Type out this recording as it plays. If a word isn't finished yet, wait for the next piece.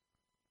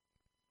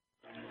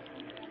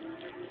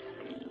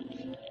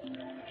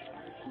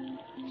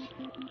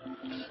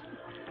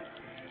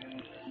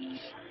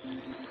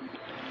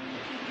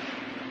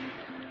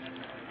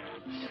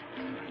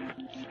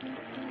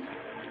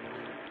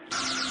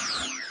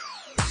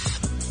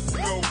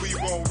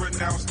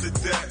renounce the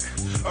debt.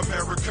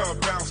 America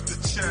bounce the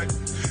check.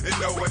 And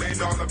no, it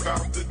ain't all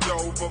about the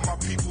dough, but my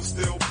people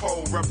still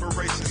poor.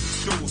 Reparations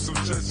is due, so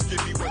just give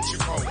me what you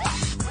owe.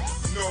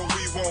 No,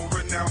 we won't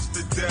renounce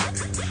the debt.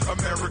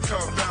 America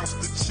bounce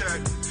the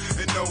check.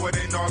 And no, it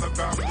ain't all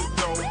about the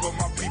dough, but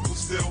my people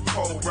still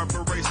poor.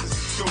 Reparations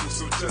is due,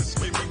 so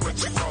just give me what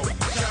you owe.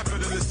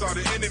 Capitalists are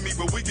the enemy,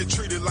 but we get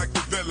treated like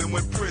the villain.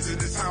 When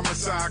prison is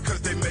homicide, cause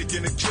they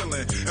making a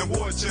killing. And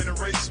war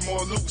generates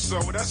more loot,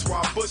 so that's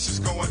why Bush is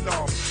going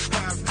off.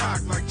 Half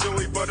cocked like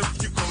Joey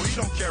Butterfuco, he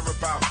don't care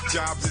about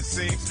jobs it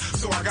seems.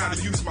 So I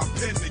gotta use my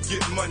pen to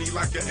get money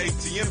like an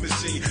ATM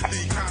machine.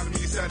 The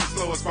economy's at its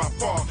lowest by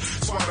far,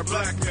 so the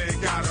black man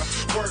gotta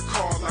work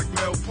hard like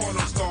male porno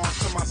stars.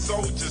 To my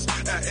soldiers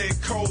at A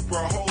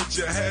Cobra, hold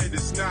your head,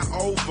 it's not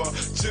over.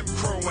 Jim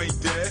Crow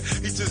ain't dead,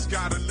 he just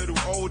got a little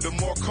older,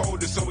 more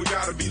colder, so we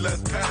gotta be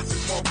less passive,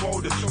 more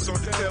bolder. So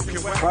the tail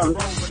can whack the road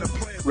when the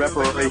plan.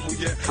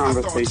 Reparations,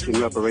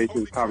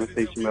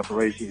 conversation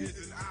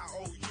reparations.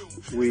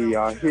 We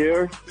are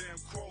here.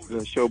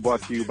 The show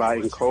brought to you by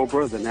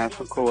NCOBRA, the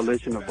National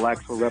Coalition of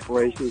Blacks for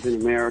Reparations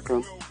in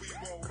America,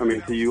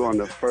 coming to you on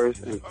the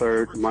first and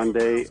third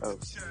Monday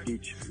of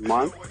each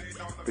month,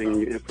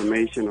 bringing you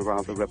information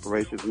around the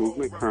reparations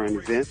movement, current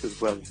events, as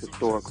well as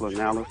historical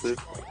analysis.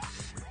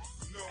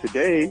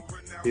 Today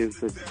is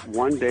the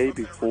one day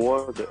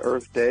before the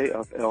Earth Day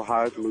of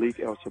Hajj Malik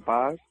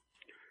Shabazz,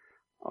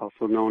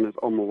 also known as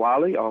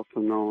Omowale, also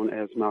known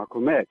as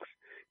Malcolm X.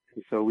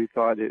 And so we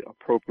thought it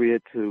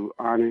appropriate to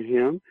honor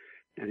him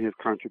and his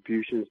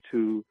contributions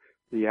to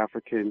the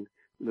African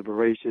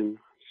liberation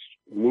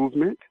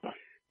movement,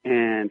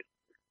 and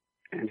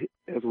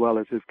as well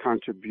as his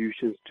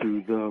contributions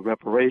to the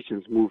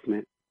reparations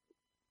movement.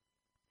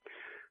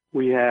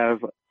 We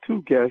have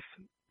two guests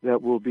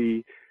that will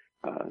be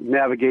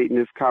navigating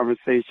this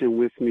conversation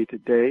with me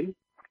today.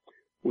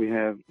 We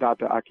have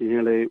Dr.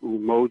 Akinyele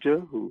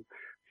Umoja, who's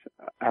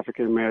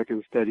African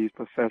American Studies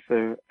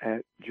professor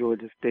at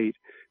Georgia State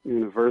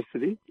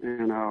University,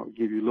 and I'll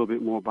give you a little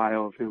bit more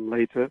bio of him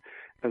later,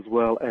 as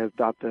well as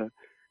Dr.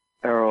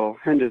 Errol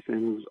Henderson,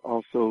 who's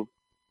also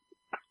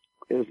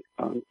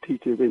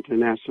teaches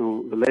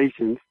international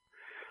relations,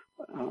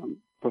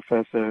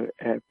 professor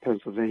at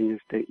Pennsylvania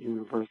State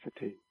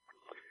University.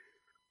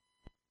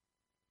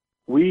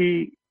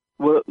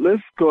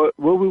 Let's go.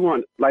 What we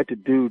like to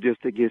do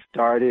just to get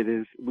started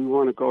is we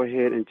want to go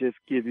ahead and just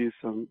give you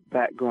some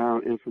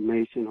background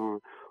information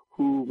on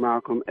who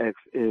Malcolm X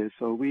is.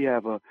 So we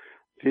have a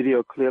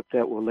video clip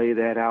that will lay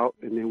that out,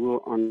 and then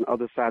on the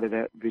other side of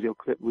that video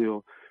clip,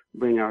 we'll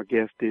bring our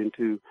guest in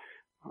to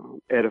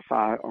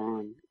edify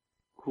on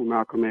who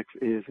Malcolm X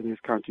is and his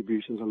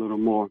contributions a little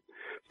more.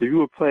 So you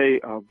will play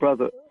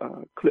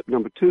clip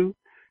number 2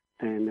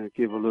 and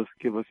give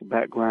us a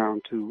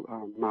background to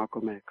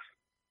Malcolm X.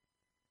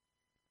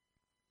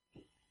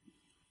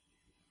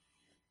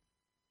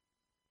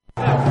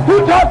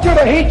 Who taught you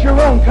to hate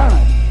your own kind?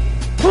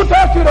 Who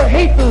taught you to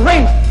hate the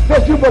race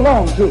that you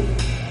belong to?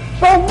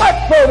 So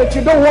much so that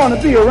you don't want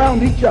to be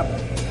around each other.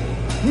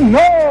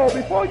 No,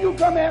 before you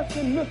come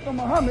asking Mr.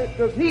 Muhammad,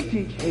 does he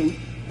teach hate,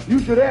 you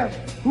should ask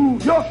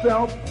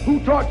yourself who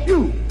taught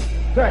you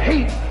to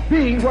hate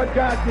being what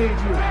God gave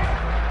you.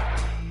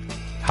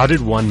 How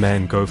did one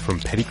man go from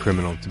petty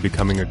criminal to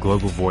becoming a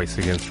global voice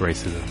against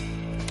racism?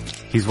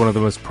 He's one of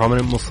the most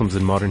prominent Muslims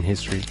in modern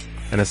history,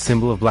 and a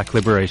symbol of black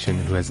liberation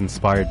who has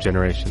inspired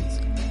generations.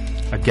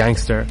 A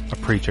gangster, a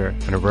preacher,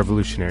 and a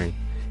revolutionary,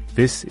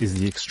 this is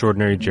the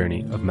extraordinary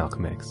journey of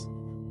Malcolm X.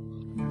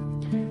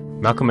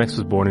 Malcolm X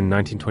was born in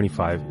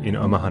 1925 in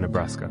Omaha,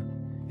 Nebraska.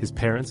 His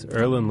parents,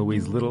 Earl and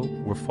Louise Little,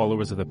 were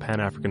followers of the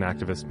Pan-African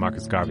activist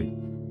Marcus Garvey.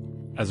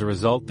 As a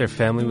result, their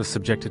family was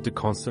subjected to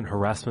constant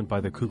harassment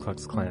by the Ku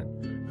Klux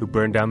Klan, who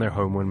burned down their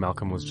home when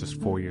Malcolm was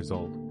just 4 years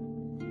old.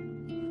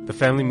 The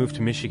family moved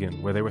to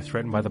Michigan, where they were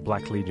threatened by the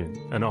Black Legion,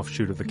 an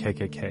offshoot of the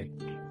KKK.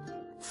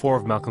 4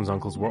 of Malcolm's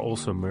uncles were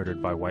also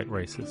murdered by white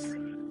racists.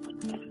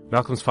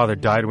 Malcolm's father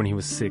died when he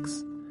was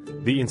 6.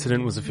 The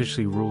incident was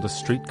officially ruled a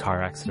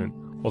streetcar accident,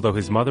 although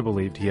his mother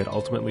believed he had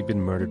ultimately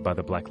been murdered by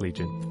the Black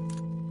Legion.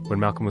 When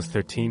Malcolm was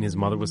 13, his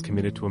mother was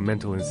committed to a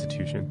mental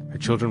institution. Her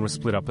children were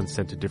split up and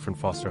sent to different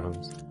foster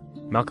homes.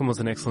 Malcolm was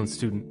an excellent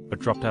student, but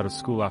dropped out of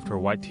school after a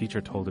white teacher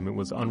told him it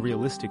was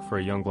unrealistic for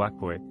a young black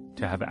boy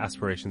to have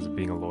aspirations of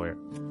being a lawyer.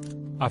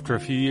 After a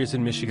few years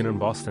in Michigan and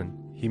Boston,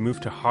 he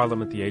moved to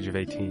Harlem at the age of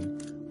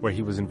 18, where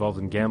he was involved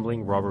in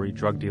gambling, robbery,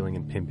 drug dealing,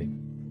 and pimping.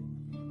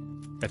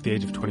 At the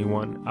age of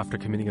 21, after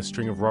committing a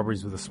string of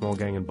robberies with a small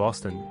gang in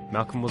Boston,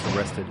 Malcolm was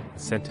arrested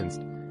and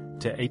sentenced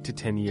to 8 to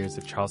 10 years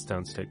at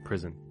Charlestown State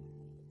Prison.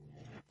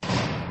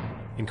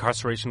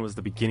 Incarceration was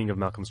the beginning of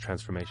Malcolm's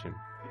transformation.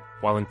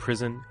 While in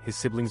prison, his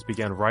siblings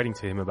began writing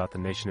to him about the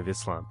Nation of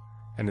Islam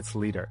and its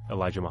leader,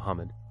 Elijah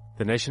Muhammad.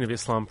 The Nation of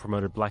Islam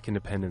promoted black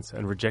independence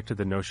and rejected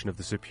the notion of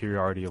the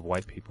superiority of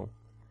white people.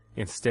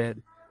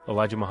 Instead,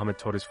 Elijah Muhammad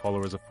taught his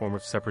followers a form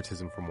of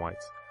separatism from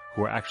whites,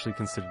 who were actually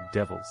considered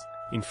devils,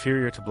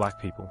 inferior to black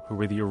people who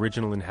were the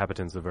original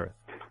inhabitants of Earth.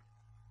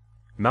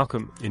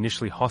 Malcolm,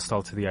 initially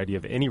hostile to the idea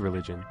of any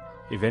religion,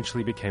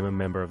 eventually became a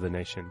member of the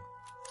nation.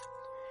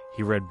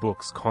 He read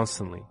books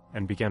constantly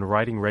and began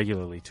writing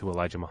regularly to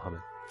Elijah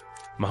Muhammad.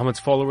 Muhammad's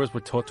followers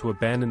were taught to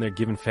abandon their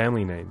given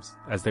family names,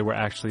 as they were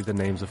actually the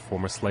names of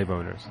former slave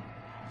owners.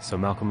 So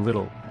Malcolm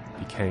Little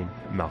became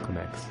Malcolm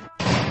X.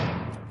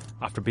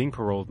 After being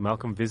paroled,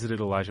 Malcolm visited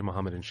Elijah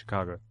Muhammad in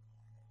Chicago.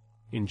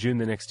 In June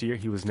the next year,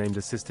 he was named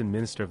Assistant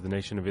Minister of the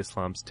Nation of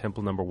Islam's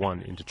Temple No.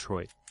 1 in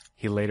Detroit.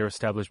 He later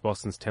established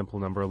Boston's Temple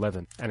No.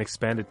 11 and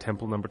expanded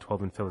Temple No.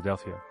 12 in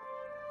Philadelphia.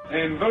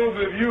 And those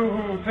of you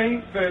who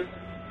think that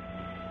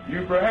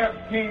you perhaps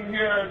came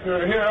here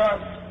to hear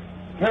us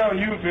tell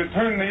you to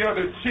turn the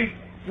other cheek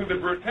to the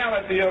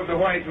brutality of the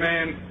white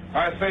man,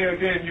 I say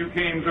again, you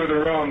came to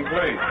the wrong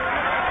place.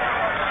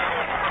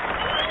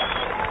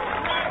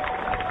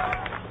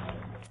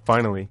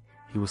 Finally,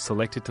 he was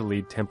selected to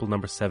lead Temple No.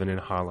 7 in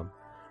Harlem,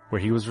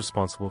 where he was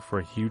responsible for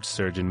a huge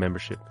surge in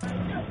membership.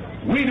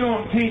 We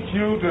don't teach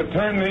you to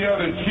turn the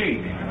other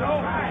cheek.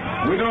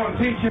 We don't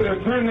teach you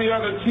to turn the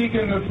other cheek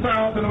in the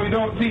South, and we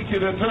don't teach you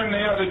to turn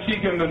the other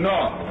cheek in the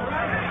North.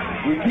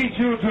 We teach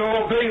you to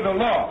obey the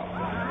law.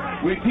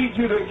 We teach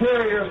you to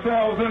carry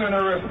yourselves in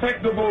a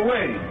respectable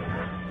way.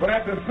 But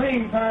at the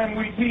same time,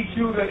 we teach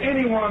you that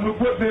anyone who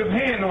puts his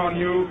hand on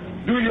you,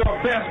 do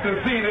your best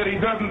to see that he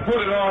doesn't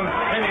put it on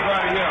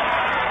anybody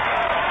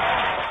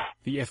else.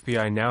 The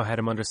FBI now had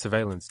him under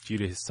surveillance due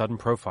to his sudden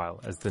profile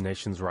as the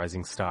nation's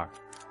rising star.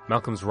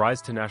 Malcolm's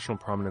rise to national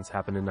prominence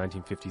happened in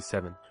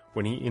 1957,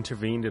 when he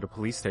intervened at a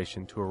police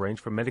station to arrange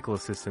for medical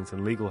assistance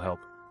and legal help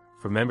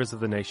for members of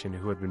the nation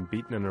who had been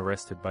beaten and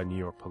arrested by New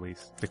York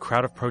police. The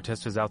crowd of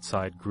protesters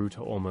outside grew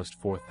to almost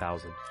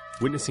 4,000.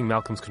 Witnessing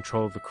Malcolm's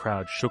control of the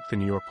crowd shook the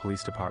New York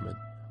Police Department.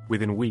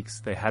 Within weeks,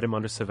 they had him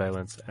under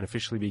surveillance and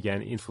officially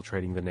began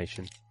infiltrating the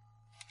nation.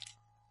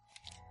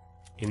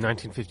 In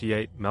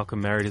 1958, Malcolm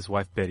married his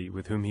wife Betty,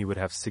 with whom he would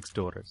have 6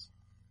 daughters.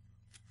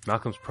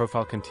 Malcolm's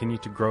profile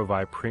continued to grow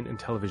via print and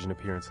television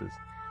appearances,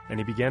 and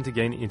he began to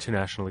gain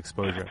international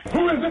exposure.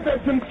 Who is it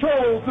that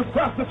controls the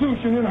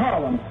prostitution in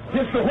Harlem?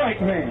 It's the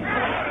white man.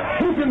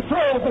 Who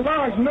controls the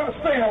large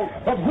sale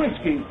of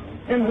whiskey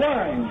and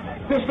wine?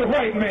 It's the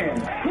white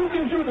man. Who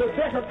gives you the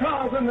deck of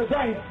cards and the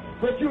dice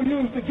that you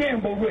use to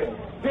gamble with?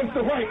 It's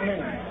the white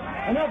man.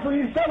 And after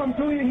he sell them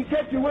to you, he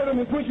kept you with him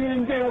and put you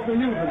in jail for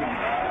using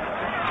them.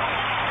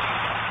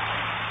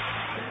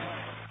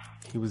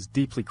 He was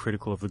deeply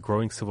critical of the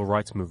growing civil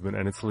rights movement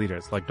and its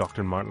leaders, like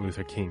Dr. Martin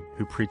Luther King,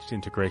 who preached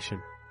integration.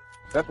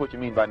 That's what you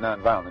mean by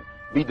nonviolence.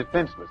 Be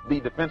defenseless. Be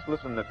defenseless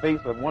in the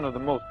face of one of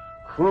the most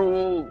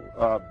cruel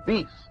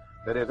beasts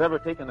that has ever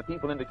taken the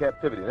people into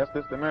captivity. That's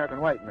this American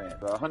white man.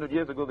 100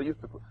 years ago, they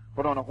used to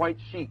put on a white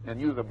sheet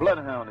and use a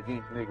bloodhound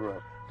against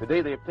Negroes.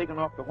 Today, they have taken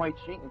off the white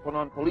sheet and put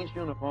on police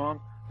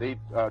uniforms. They've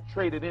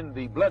traded in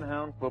the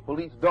bloodhounds for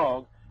police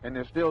dogs, and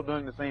they're still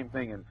doing the same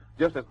thing. And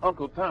just as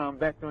Uncle Tom,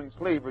 back during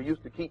slavery,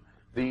 used to keep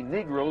the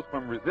Negroes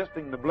from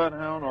resisting the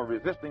bloodhound or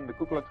resisting the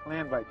Ku Klux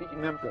Klan by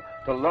teaching them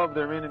to love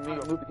their enemy.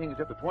 Luther King is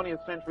just a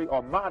 20th century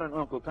or modern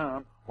Uncle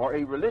Tom or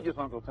a religious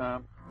Uncle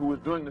Tom who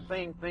is doing the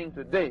same thing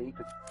today.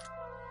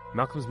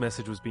 Malcolm's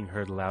message was being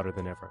heard louder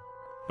than ever,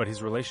 but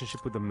his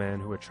relationship with the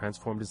man who had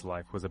transformed his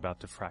life was about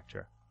to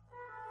fracture.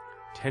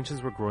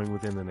 Tensions were growing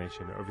within the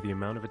nation over the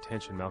amount of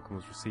attention Malcolm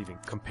was receiving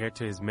compared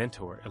to his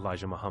mentor,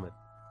 Elijah Muhammad.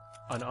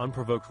 An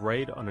unprovoked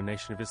raid on a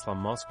Nation of Islam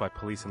mosque by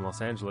police in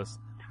Los Angeles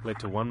led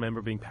to one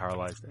member being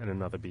paralyzed and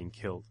another being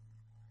killed.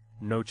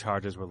 No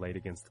charges were laid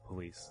against the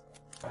police.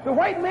 The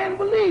white man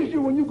believes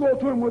you when you go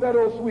to him with that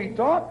old sweet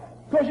talk,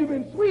 because you've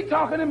been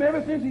sweet-talking him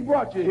ever since he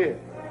brought you here.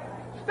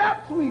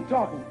 Stop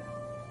sweet-talking.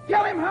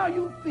 Tell him how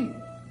you feel.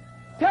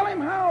 Tell him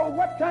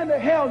what kind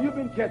of hell you've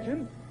been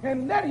catching,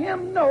 and let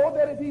him know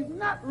that if he's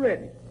not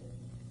ready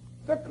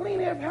to clean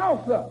his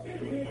house up,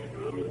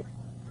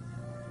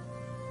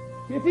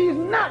 if he's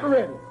not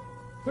ready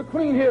to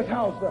clean his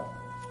house up,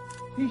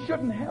 he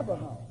shouldn't have a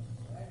house.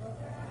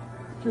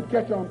 It should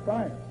catch on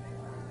fire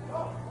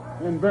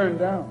and burn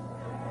down.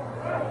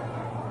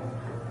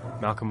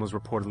 Malcolm was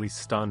reportedly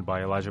stunned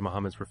by Elijah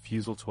Muhammad's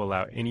refusal to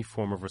allow any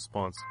form of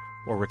response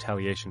or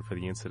retaliation for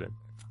the incident.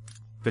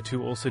 The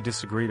two also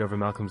disagreed over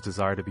Malcolm's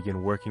desire to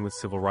begin working with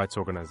civil rights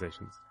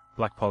organizations,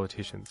 black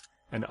politicians,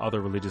 and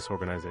other religious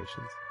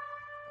organizations.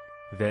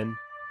 Then,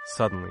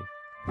 suddenly...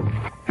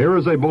 Here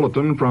is a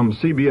bulletin from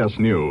CBS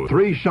News.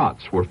 3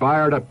 shots were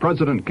fired at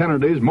President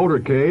Kennedy's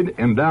motorcade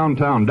in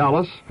downtown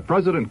Dallas.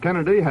 President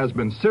Kennedy has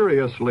been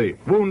seriously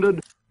wounded.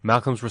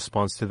 Malcolm's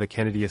response to the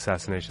Kennedy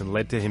assassination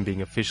led to him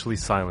being officially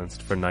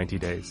silenced for 90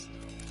 days.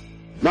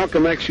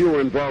 Malcolm X, you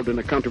were involved in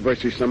a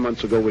controversy some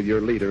months ago with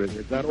your leader.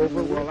 Is that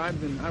over? Well, I've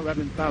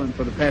been silent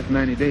for the past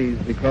 90 days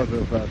because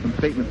of some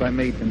statements I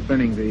made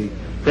concerning the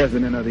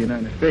President of the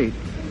United States,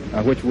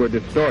 which were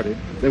distorted.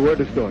 They were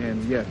distorted?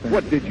 And yes.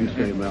 What did you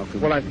say,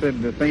 Malcolm? Well, I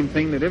said the same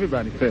thing that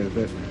everybody says,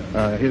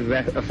 that his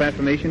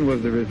assassination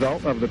was the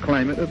result of the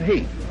climate of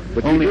hate.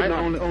 But only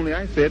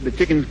I said the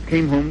chickens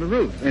came home to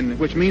roost, and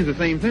which means the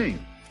same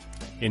thing.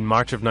 In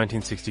March of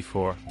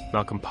 1964,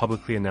 Malcolm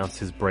publicly announced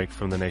his break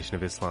from the Nation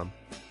of Islam.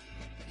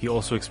 He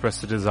also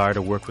expressed a desire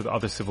to work with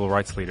other civil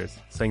rights leaders,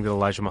 saying that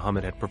Elijah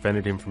Muhammad had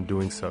prevented him from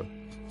doing so.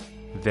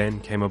 Then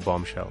came a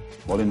bombshell.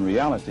 Well, in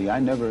reality, I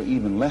never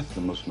even left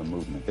the Muslim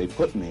movement. They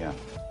put me out.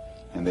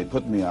 And they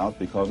put me out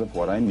because of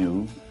what I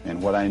knew,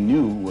 and what I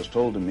knew was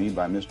told to me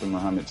by Mr.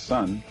 Muhammad's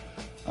son,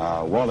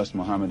 Wallace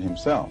Muhammad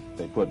himself.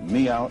 They put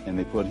me out and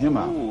they put him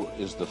out. Who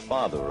is the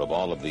father of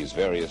all of these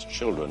various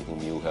children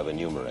whom you have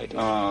enumerated?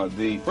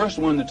 The first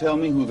one to tell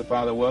me who the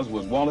father was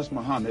Wallace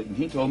Muhammad, and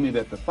he told me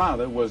that the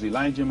father was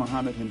Elijah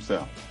Muhammad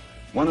himself.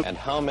 And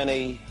how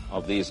many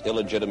of these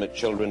illegitimate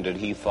children did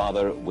he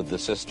father with the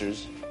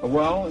sisters?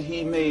 Well,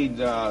 he made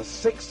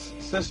 6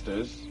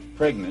 sisters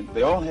pregnant.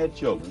 They all had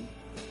children.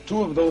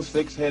 2 of those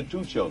 6 had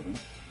 2 children.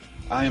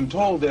 I am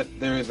told that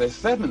there is a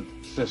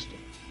 7th sister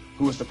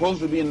who is supposed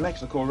to be in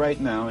Mexico right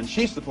now, and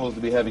she's supposed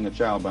to be having a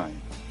child by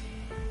him.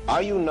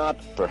 Are you not,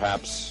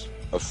 perhaps,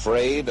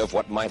 afraid of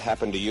what might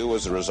happen to you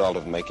as a result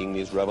of making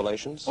these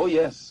revelations? Oh,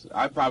 yes.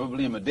 I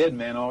probably am a dead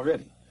man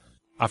already.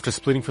 After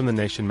splitting from the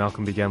nation,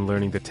 Malcolm began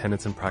learning the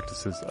tenets and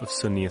practices of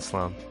Sunni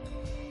Islam.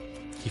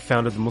 He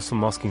founded the Muslim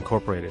Mosque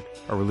Incorporated,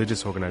 a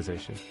religious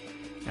organization,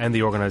 and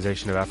the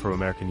Organization of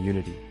Afro-American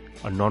Unity,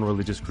 a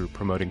non-religious group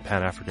promoting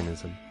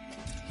Pan-Africanism.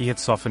 He had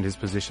softened his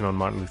position on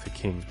Martin Luther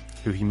King,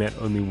 who he met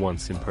only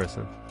once in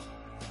person.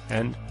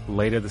 And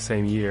later the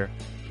same year,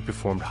 he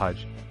performed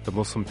Hajj, the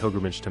Muslim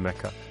pilgrimage to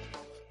Mecca.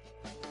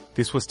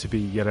 This was to be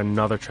yet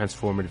another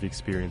transformative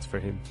experience for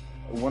him.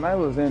 When I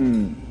was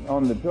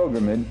on the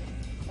pilgrimage,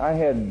 I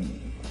had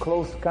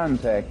close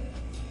contact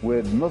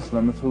with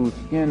Muslims whose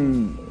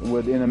skin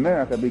would in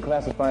America be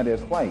classified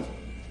as white,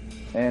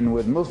 and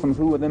with Muslims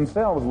who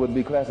themselves would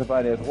be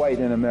classified as white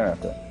in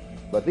America.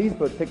 But these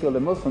particular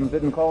Muslims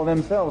didn't call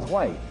themselves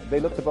white. They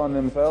looked upon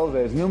themselves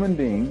as human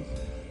beings,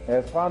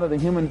 as part of the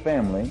human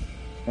family,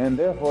 and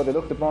therefore they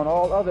looked upon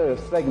all other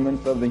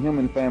segments of the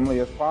human family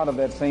as part of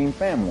that same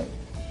family.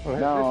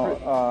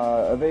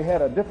 Now, they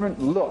had a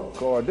different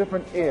look or a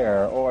different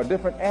air or a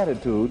different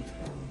attitude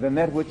than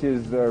that which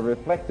is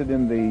reflected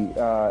in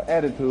the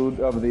attitude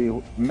of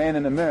the man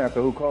in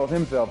America who calls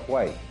himself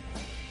white.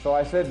 So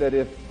I said that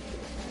if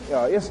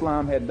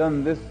Islam had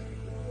done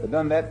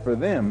that for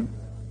them,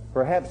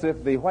 perhaps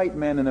if the white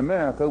man in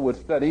America would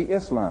study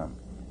Islam,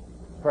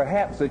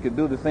 perhaps it could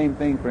do the same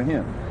thing for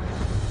him.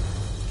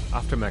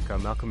 After Mecca,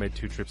 Malcolm made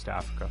 2 trips to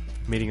Africa,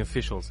 meeting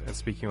officials and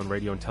speaking on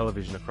radio and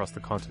television across the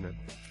continent.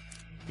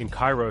 In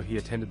Cairo, he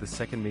attended the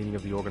second meeting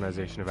of the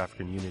Organization of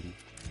African Unity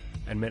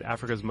and met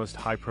Africa's most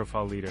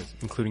high-profile leaders,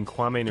 including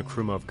Kwame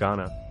Nkrumah of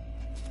Ghana,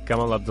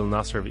 Gamal Abdel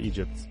Nasser of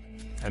Egypt,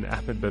 and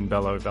Ahmed Ben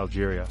Bella of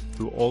Algeria,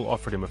 who all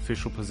offered him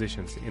official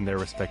positions in their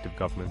respective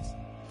governments.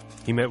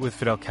 He met with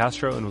Fidel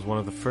Castro and was one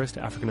of the first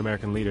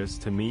African-American leaders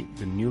to meet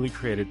the newly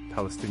created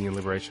Palestinian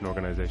Liberation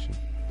Organization,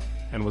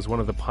 and was one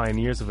of the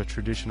pioneers of a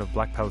tradition of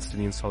Black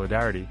Palestinian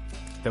solidarity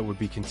that would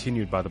be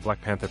continued by the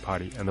Black Panther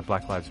Party and the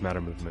Black Lives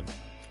Matter movement.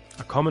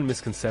 A common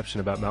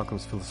misconception about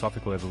Malcolm's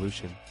philosophical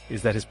evolution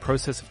is that his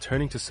process of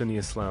turning to Sunni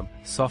Islam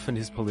softened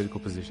his political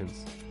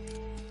positions.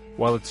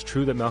 While it's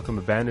true that Malcolm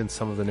abandoned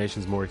some of the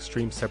nation's more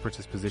extreme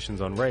separatist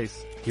positions on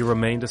race, he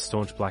remained a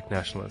staunch black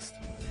nationalist.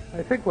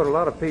 I think what a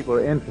lot of people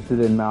are interested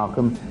in,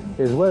 Malcolm,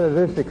 is whether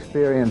this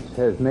experience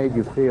has made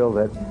you feel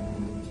that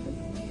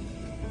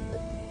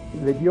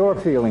your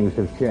feelings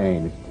have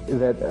changed,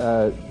 that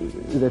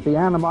the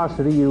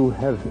animosity you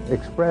have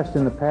expressed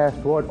in the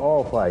past toward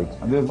all whites.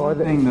 There's one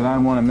thing that I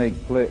want to make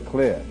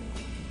clear.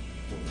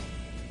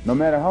 No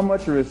matter how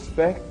much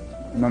respect,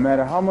 no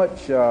matter how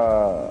much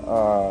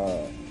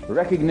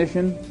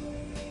recognition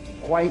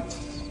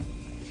whites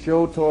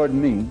show toward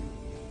me,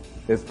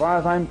 as far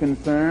as I'm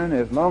concerned,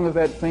 as long as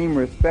that same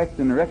respect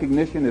and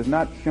recognition is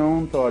not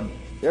shown toward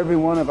every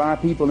one of our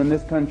people in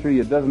this country,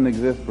 it doesn't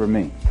exist for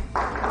me.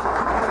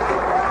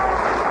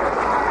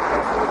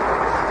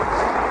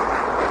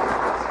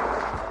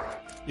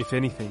 If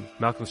anything,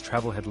 Malcolm's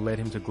travel had led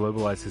him to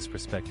globalize his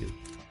perspective,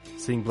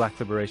 seeing black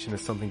liberation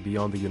as something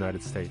beyond the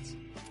United States,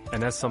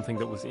 and as something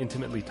that was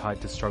intimately tied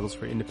to struggles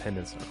for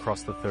independence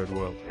across the Third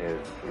World. It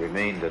has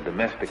remained a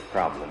domestic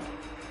problem.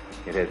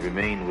 It has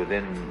remained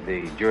within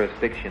the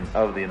jurisdiction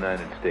of the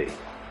United States.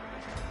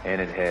 And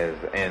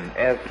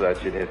as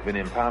such, it has been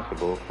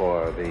impossible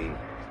for the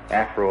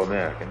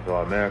Afro-Americans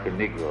or American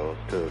Negroes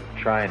to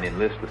try and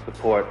enlist the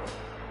support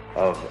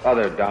of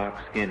other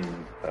dark-skinned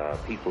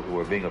people who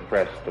are being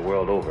oppressed the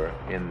world over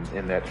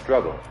in that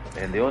struggle.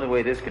 And the only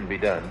way this can be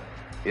done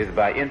is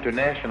by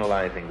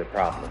internationalizing the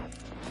problem.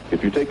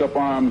 If you take up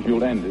arms,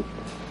 you'll end it.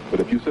 But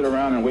if you sit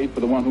around and wait for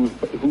the one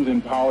who's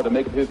in power to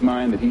make up his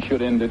mind that he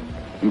should end it,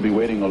 you'll be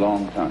waiting a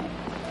long time.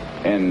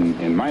 And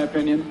in my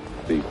opinion,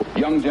 the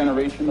young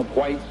generation of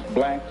whites,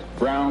 blacks,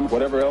 browns,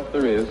 whatever else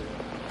there is,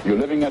 you're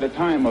living at a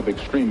time of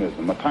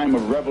extremism, a time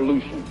of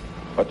revolution,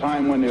 a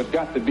time when there's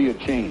got to be a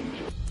change.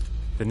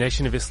 The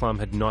Nation of Islam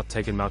had not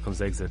taken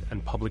Malcolm's exit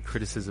and public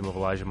criticism of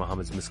Elijah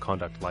Muhammad's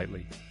misconduct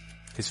lightly.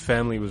 His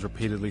family was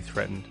repeatedly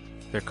threatened,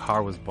 their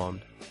car was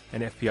bombed,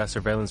 and FBI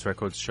surveillance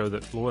records show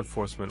that law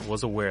enforcement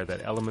was aware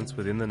that elements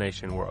within the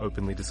nation were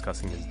openly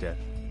discussing his death.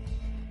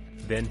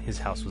 Then his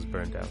house was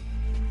burned down.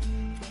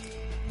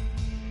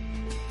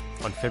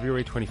 On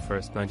February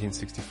 21st,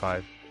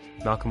 1965,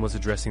 Malcolm was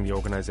addressing the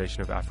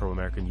Organization of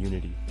Afro-American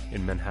Unity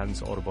in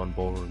Manhattan's Audubon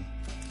Ballroom.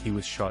 He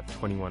was shot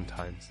 21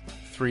 times.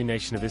 3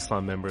 Nation of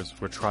Islam members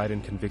were tried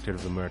and convicted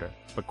of the murder,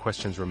 but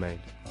questions remained.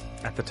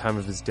 At the time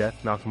of his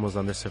death, Malcolm was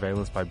under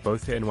surveillance by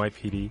both the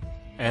NYPD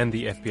and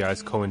the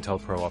FBI's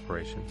COINTELPRO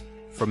operation.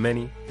 For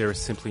many, there is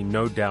simply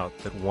no doubt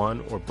that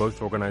one or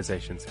both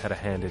organizations had a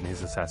hand in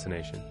his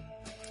assassination.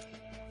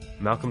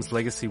 Malcolm's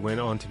legacy went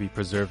on to be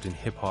preserved in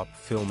hip-hop,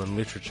 film, and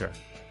literature.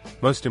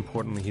 Most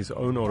importantly, his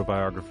own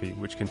autobiography,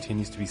 which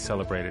continues to be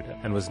celebrated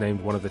and was named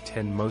one of the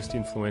 10 most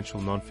influential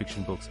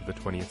non-fiction books of the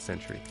 20th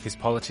century. His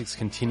politics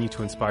continue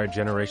to inspire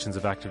generations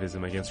of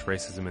activism against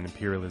racism and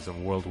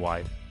imperialism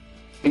worldwide.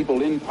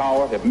 People in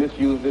power have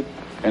misused it,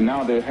 and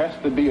now there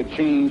has to be a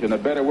change, and a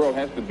better world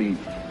has to be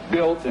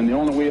built, and the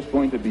only way it's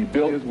going to be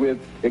built is with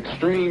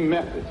extreme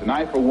methods. And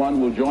I, for one,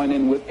 will join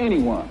in with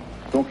anyone,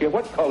 don't care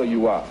what color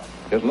you are,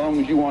 as long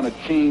as you want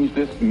to change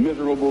this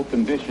miserable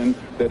condition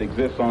that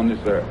exists on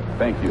this earth.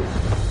 Thank you.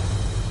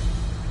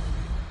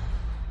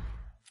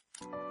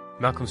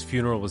 Malcolm's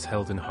funeral was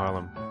held in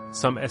Harlem.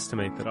 Some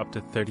estimate that up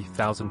to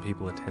 30,000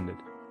 people attended.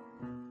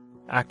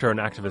 Actor and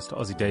activist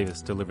Ossie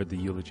Davis delivered the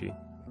eulogy.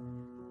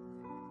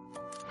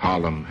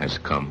 Harlem has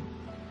come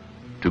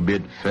to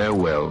bid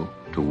farewell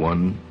to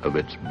one of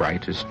its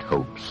brightest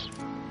hopes,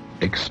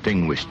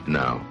 extinguished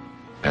now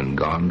and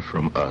gone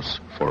from us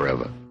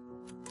forever.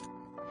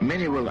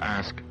 Many will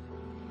ask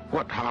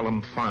what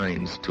Harlem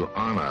finds to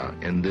honor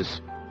in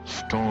this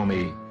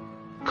stormy,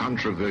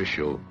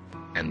 controversial,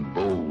 and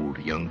bold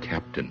young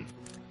captain.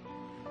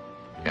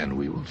 And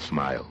we will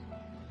smile.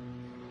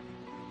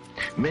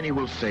 Many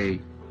will say,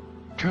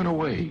 turn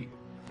away,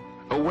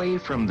 away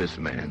from this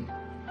man,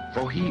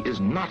 for he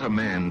is not a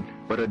man,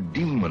 but a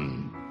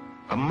demon,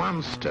 a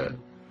monster,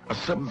 a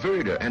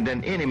subverter, and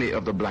an enemy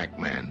of the black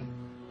man.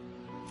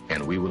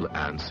 And we will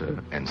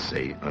answer and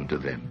say unto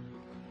them,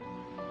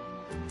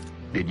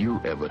 did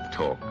you ever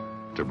talk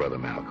to Brother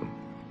Malcolm?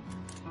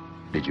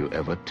 Did you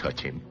ever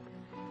touch him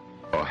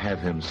or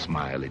have him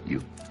smile at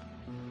you?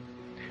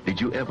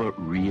 Did you ever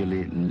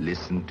really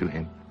listen to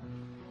him?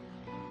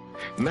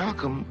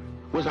 Malcolm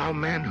was our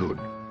manhood,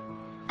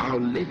 our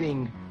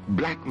living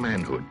black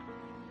manhood.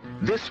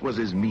 This was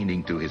his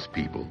meaning to his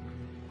people.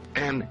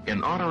 And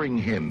in honoring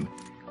him,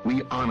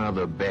 we honor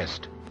the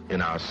best in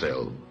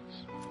ourselves.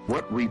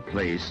 What we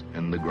place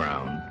in the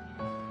ground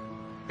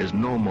is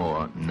no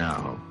more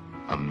now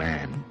a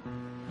man,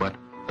 but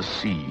a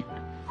seed,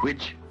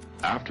 which,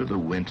 after the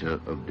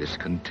winter of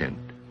discontent,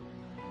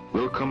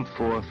 will come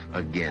forth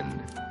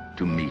again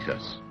to meet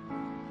us.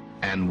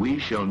 And we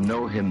shall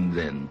know him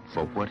then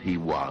for what he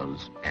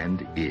was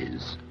and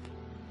is,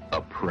 a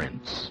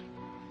prince,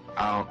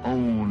 our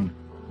own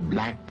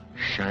black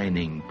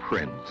shining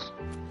prince,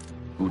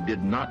 who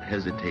did not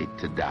hesitate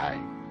to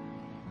die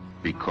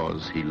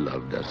because he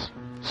loved us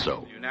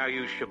so. You now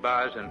use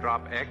Shabazz and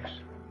drop X?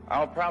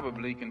 I'll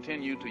probably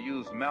continue to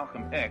use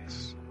Malcolm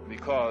X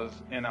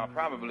and I'll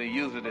probably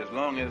use it as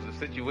long as the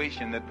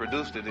situation that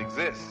produced it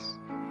exists.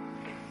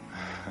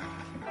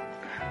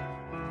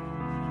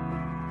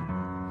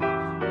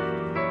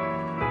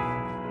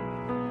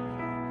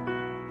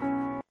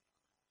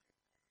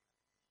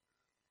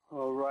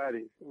 All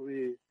righty.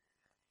 We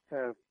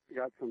have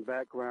got some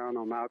background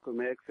on Malcolm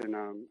X, and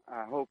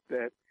I hope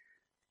that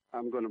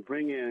I'm going to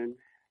bring in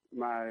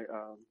my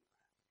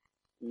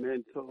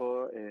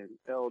mentor and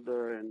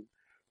elder and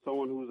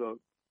someone who's a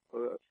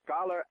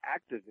scholar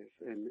activist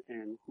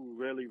and who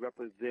really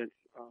represents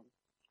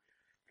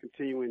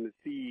continuing the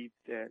seed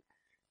that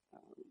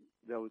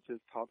was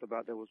just talked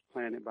about, that was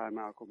planted by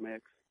Malcolm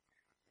X,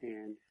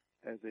 and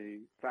as a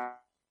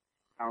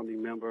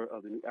founding member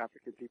of the New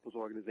African People's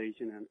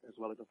Organization, and as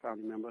well as a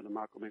founding member of the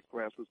Malcolm X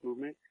Grassroots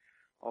Movement.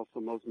 Also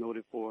most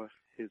noted for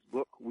his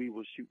book, We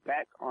Will Shoot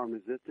Back, Armed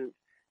Resistance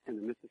and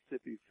the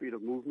Mississippi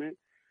Freedom Movement.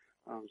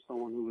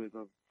 Someone who is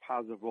a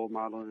positive role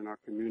model in our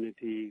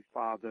community,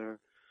 father,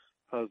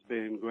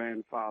 husband,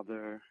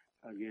 grandfather,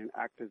 again,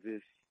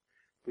 activist.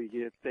 We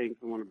give thanks.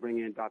 We want to bring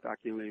in Dr.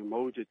 Akinyele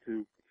Umoja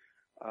to,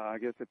 I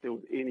guess if there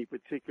was any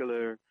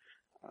particular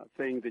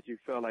thing that you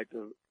felt like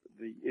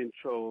the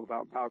intro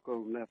about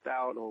Malcolm left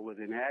out or was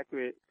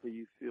inaccurate,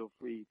 please feel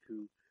free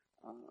to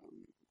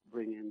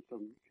bring in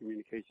some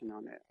communication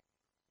on that.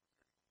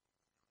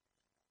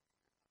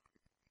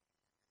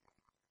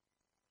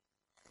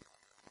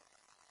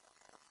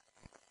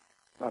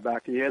 Dr.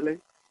 Akinyele?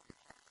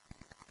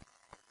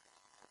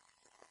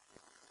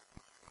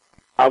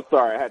 I'm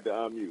sorry, I had to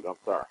unmute. I'm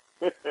sorry.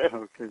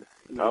 Okay.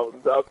 I was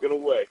talking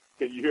away.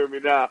 Can you hear me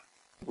now?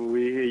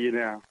 We hear you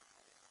now.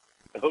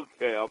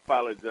 Okay, I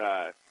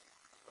apologize.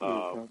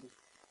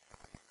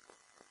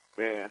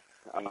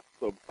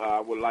 So I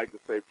would like to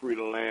say free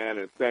to land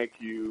and thank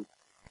you,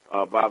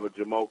 Baba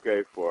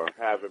Jumoke, for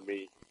having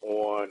me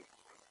on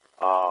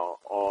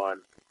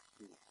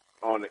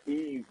the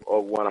eve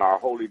of one of our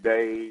holy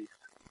days.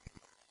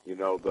 You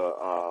know,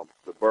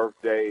 the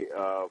birthday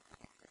of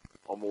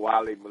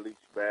Omowale, Malik,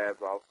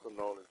 Shabazz, also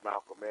known as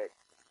Malcolm X.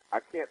 I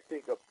can't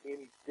think of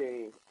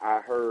anything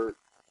I heard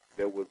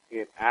that was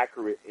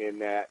inaccurate in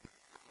that.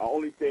 The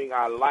only thing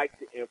I like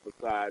to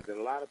emphasize, and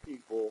a lot of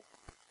people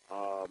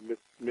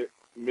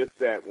miss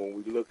that when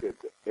we look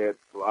at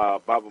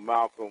Baba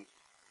Malcolm's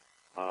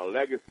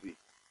legacy,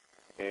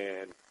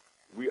 and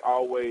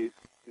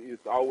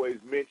it's always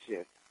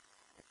mentioned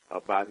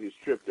about his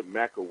trip to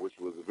Mecca, which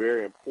was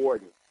very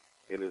important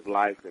in his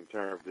life in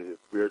terms of his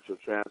spiritual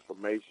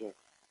transformation.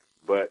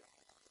 But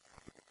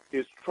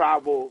his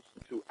travels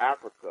to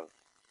Africa,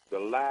 the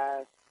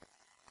last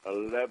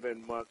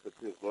 11 months of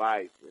his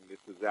life, and this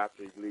is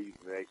after he leaves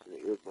the Nation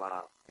of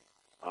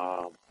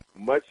Islam,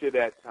 much of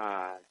that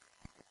time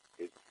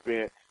is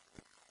spent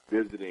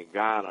visiting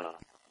Ghana,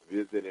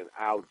 visiting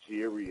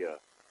Algeria,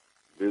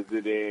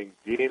 visiting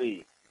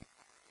Guinea,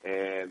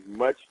 and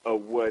much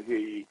of what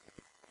he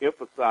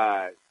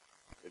emphasized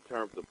in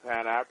terms of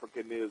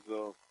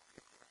Pan-Africanism,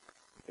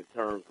 in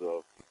terms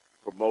of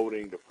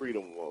promoting the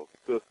freedom of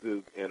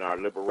sisters in our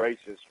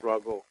liberation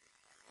struggle,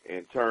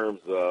 in terms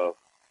of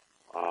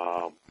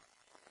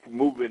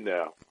moving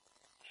the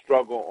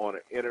struggle on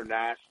an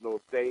international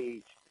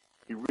stage.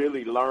 He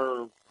really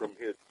learned from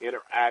his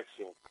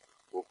interaction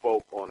with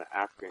folk on the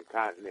African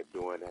continent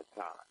during that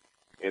time.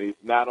 And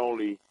it's not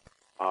only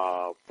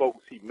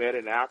folks he met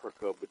in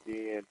Africa, but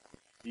then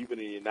even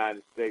in the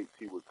United States,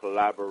 he would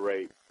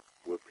collaborate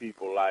with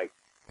people like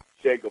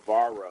Che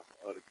Guevara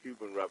of the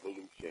Cuban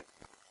Revolution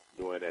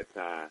during that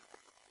time.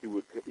 He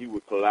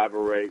would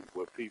collaborate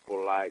with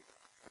people like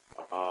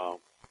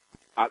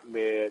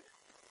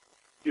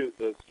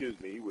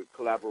he would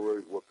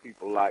collaborate with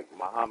people like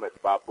Muhammad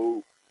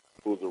Babu,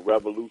 who's a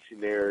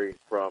revolutionary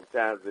from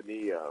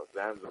Tanzania,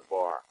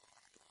 Zanzibar.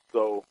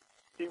 So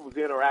he was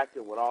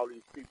interacting with all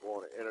these people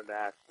on the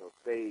international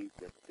stage,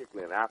 and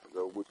particularly in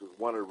Africa, which is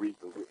one of the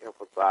reasons we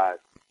emphasize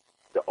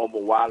the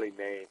Omowale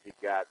name he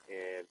got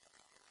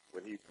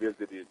when he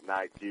visited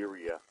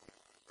Nigeria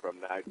from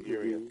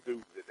Nigerian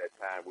students at that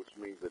time, which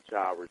means a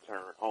child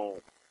returned home.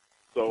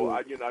 So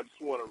I just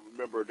want to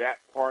remember that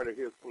part of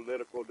his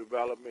political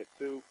development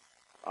too.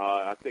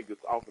 I think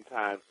it's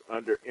oftentimes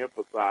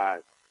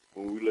underemphasized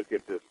when we look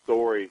at the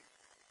story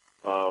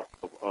of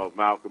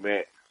Malcolm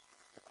X.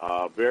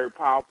 Very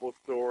powerful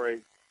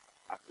story,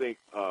 I think,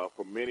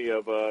 for many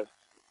of us.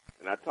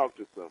 And I talked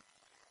to some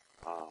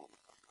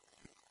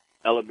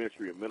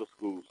elementary and middle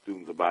school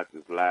students about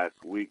this last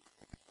week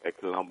at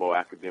Colombo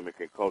Academic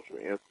and Cultural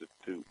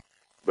Institute.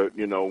 But,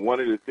 one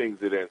of the things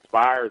that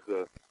inspires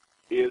us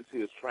is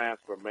his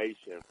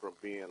transformation from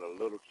being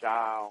a little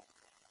child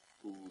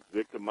who's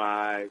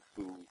victimized,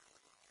 whose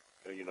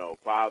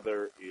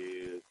father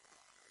is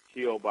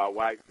killed by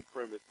white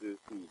supremacists,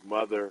 whose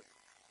mother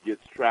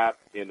gets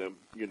trapped in a,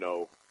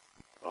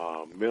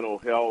 mental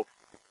health,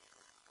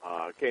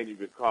 I can't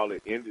even call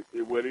it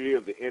industry, what it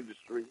is, the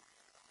industry,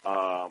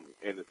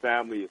 and the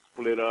family is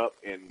split up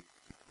and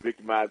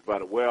victimized by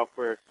the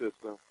welfare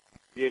system.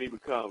 Then he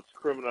becomes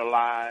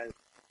criminalized,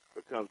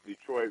 becomes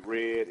Detroit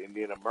Red, and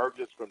then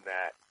emerges from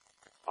that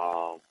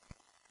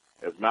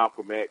as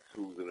Malcolm X,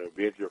 who's an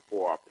avenger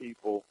for our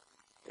people,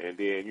 and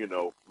then,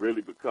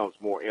 really becomes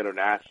more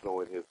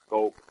international in his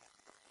scope.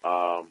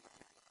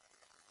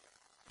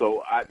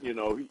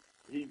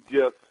 He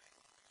just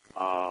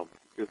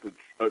it's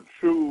a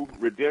true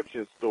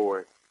redemption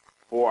story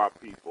for our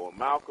people.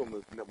 Malcolm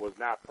was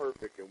not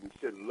perfect, and we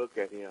shouldn't look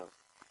at him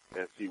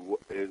as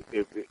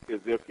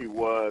if he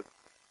was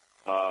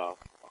a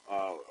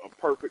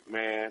perfect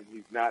man.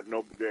 He's not.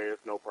 There is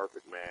no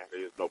perfect man.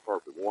 There is no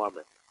perfect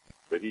woman.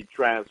 But he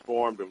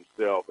transformed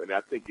himself, and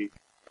I think it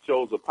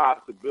shows a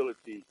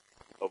possibility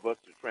of us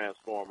to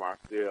transform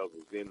ourselves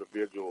as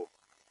individuals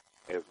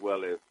as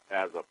well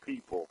as a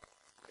people,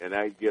 and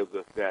that gives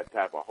us that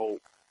type of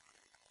hope.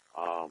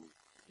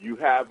 You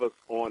have us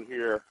on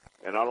here,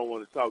 and I don't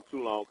want to talk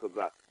too long because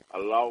I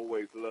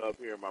always love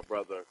hearing my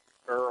brother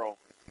Errol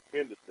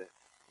Henderson,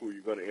 who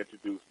you're going to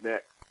introduce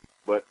next.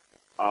 But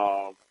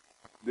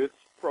this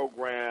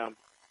program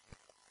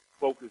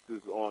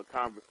focuses on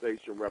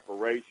conversation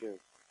reparations,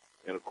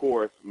 and of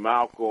course,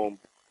 Malcolm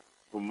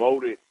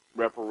promoted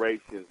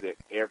reparations in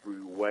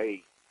every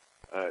way.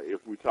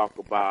 If we talk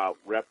about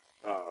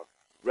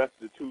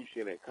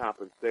restitution and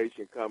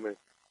compensation coming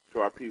to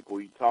our people,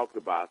 he talked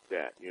about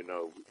that.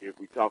 If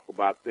we talk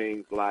about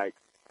things like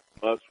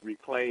us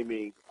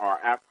reclaiming our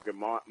African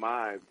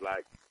minds,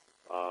 like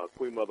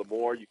Queen Mother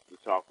Moore used to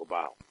talk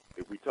about.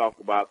 If we talk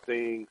about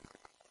things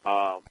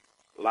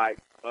like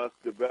us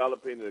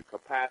developing the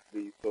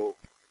capacity so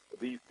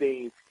these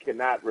things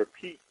cannot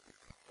repeat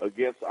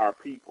against our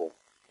people,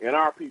 and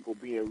our people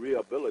being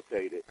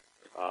rehabilitated,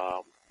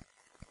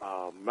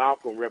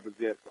 Malcolm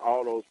represents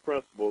all those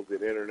principles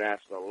that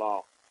international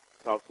law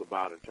talks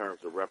about in terms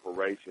of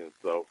reparations.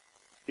 So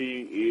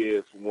he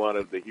is one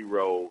of the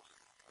heroes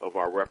of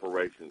our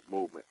reparations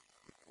movement.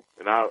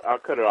 And I'll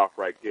cut it off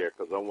right there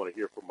because I want to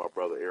hear from my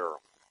brother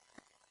Errol.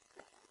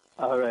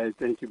 All right.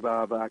 Thank you,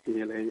 Bob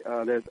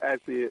Akinyele. That's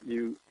actually,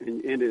 you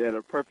ended at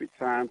a perfect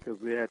time because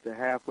we're at the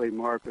halfway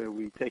mark where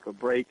we take a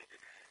break.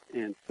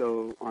 And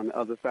so on the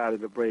other side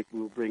of the break,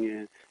 we'll bring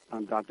in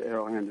Dr.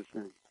 Errol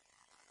Henderson.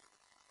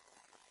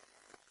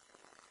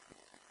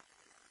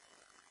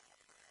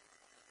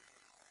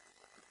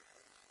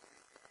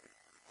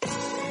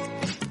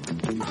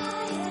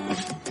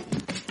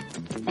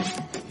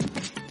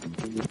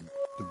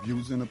 The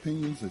views and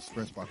opinions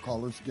expressed by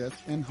callers,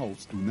 guests, and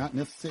hosts do not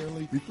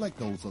necessarily reflect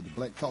those of the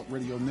Black Talk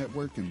Radio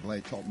Network and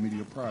Black Talk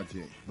Media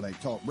Project. Black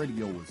Talk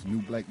Radio is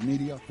new black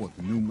media for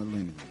the new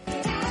millennium.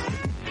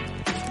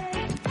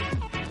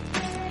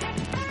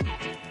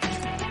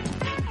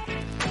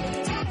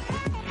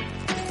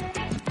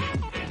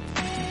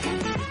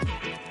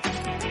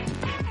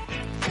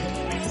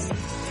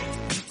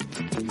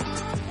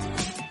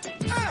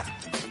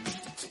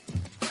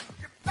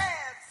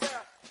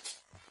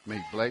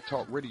 Make Black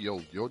Talk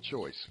Radio your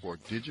choice for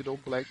digital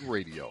black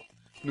radio.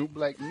 New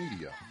black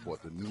media for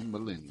the new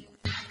millennium.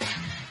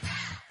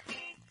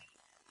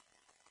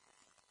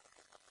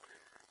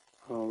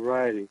 All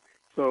righty.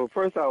 So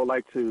first I would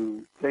like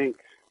to thank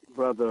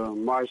Brother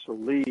Marshall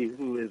Lee,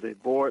 who is a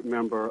board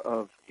member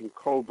of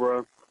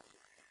Incobra.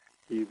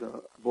 He's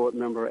a board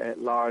member at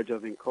large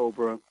of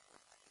Incobra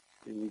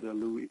in the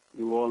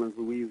New Orleans,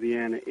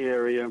 Louisiana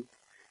area.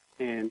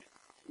 And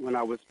when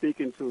I was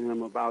speaking to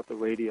him about the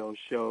radio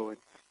show, and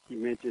he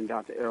mentioned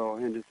Dr. Errol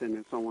Henderson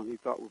as someone he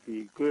thought would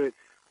be good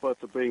for us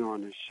to bring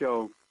on the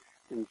show.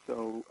 And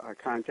so I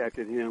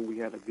contacted him. We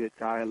had a good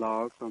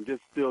dialogue. So I'm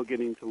just still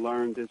getting to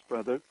learn this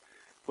brother.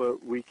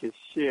 What we can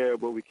share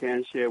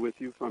with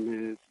you from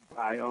his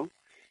bio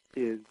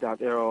is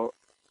Dr. Errol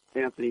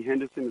Anthony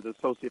Henderson is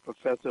Associate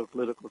Professor of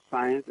Political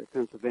Science at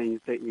Pennsylvania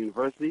State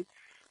University,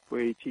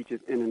 where he teaches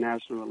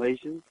international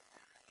relations.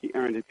 He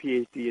earned a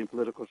Ph.D. in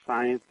political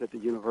science at the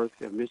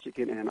University of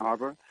Michigan, Ann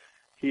Arbor.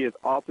 He has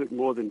authored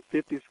more than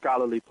 50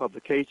 scholarly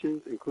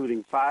publications,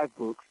 including 5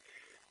 books,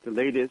 the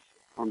latest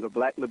on the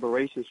black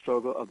liberation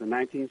struggle of the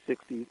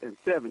 1960s and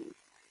 70s.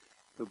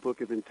 The book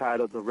is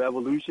entitled The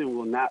Revolution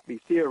Will Not Be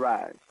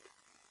Theorized.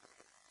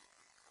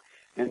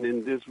 And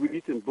in this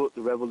recent book,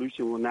 The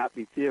Revolution Will Not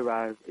Be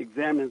Theorized,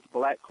 examines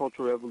black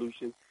cultural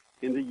revolution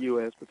in the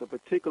U.S. with a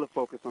particular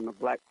focus on the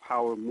Black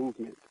Power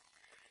movement.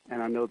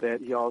 And I know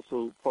that he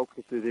also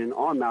focuses in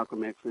on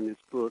Malcolm X in this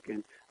book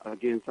and,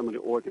 again, some of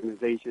the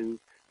organizations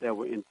that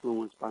were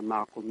influenced by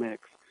Malcolm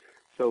X.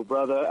 So,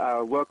 brother,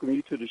 I welcome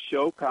you to the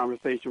show,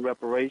 Conversation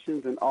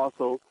Reparations, and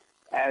also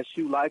ask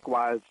you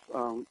likewise,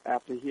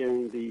 after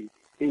hearing the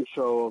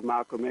intro of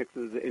Malcolm X,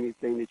 is there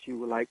anything that you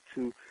would like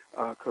to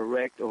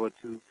correct or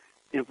to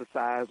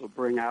emphasize or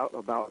bring out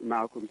about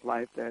Malcolm's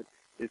life that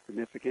is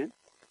significant?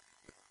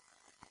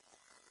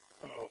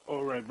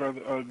 All right,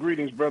 brother.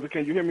 Greetings, brother.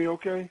 Can you hear me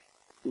okay?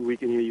 We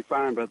can hear you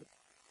fine, brother.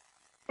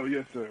 Oh,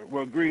 yes, sir.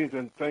 Well, greetings,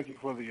 and thank you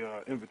for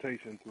the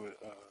invitation to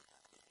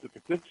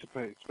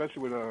participate,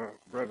 especially with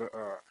brother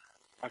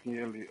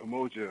Akinyele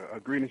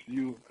Umoja. Greetings to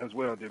you as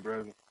well, dear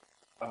brother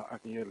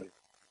Akinyele.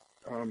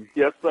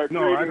 Yes, sir.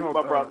 No, greetings,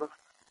 my brother.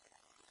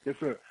 Yes,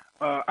 sir.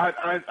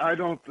 I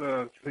don't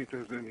think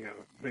there's any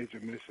major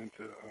mission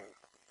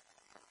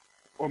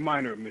or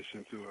minor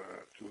mission to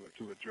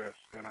address,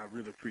 and I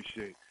really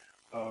appreciate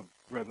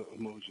Brother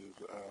Umoja's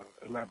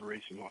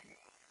elaboration on it.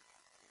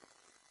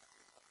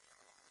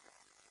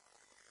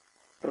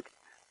 Okay.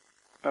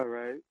 All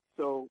right.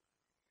 So,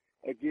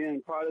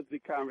 again, part of the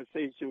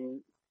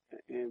conversation,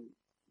 and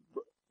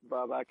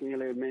Bob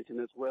Akinyele mentioned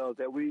as well,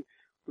 that we're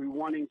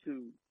wanting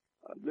to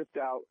lift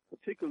out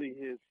particularly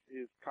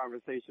his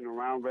conversation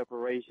around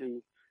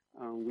reparations.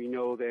 We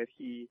know that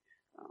he,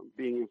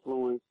 being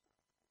influenced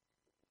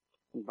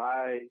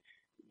by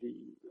the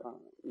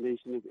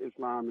Nation of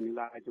Islam and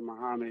Elijah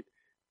Muhammad,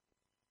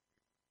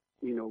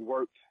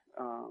 worked,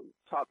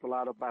 talked a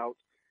lot about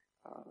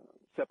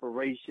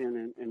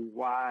separation and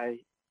why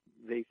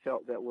they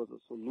felt that was a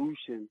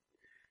solution,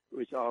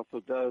 which also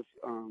does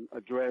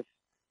address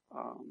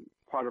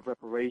part of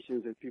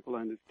reparations. As people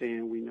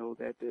understand, we know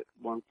that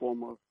one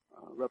form of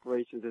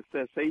reparations is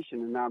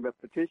cessation and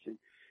non-repetition.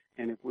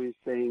 And if we're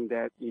saying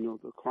that,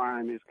 the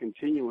crime is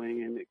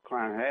continuing, and the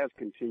crime has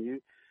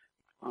continued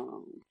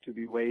to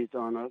be waged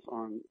on us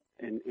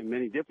in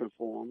many different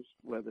forms,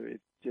 whether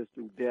it's just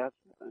through death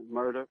and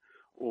murder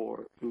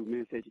or through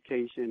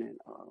miseducation and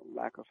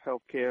lack of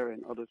health care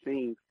and other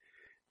things,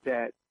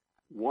 that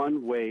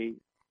one way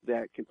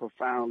that can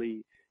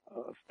profoundly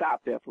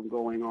stop that from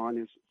going on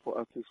is for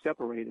us to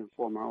separate and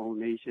form our own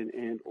nation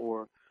and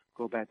or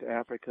go back to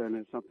Africa. And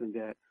it's something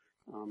that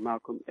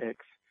Malcolm X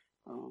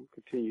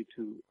continued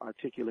to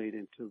articulate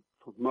and to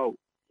promote.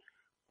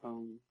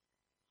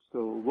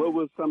 So what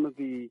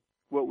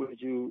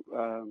would you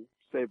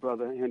say,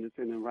 Brother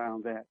Henderson,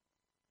 around that?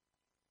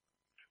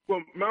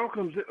 Well,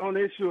 Malcolm's on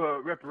the issue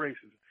of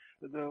reparations.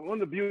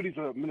 One of the beauties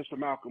of Minister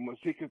Malcolm was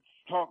he could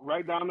talk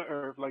right down to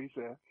earth, like he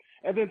said,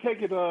 and then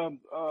take it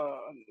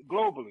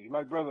globally,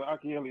 like Brother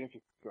Akinyele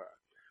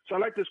emphasized. So I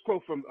like this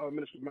quote from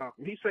Minister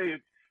Malcolm. He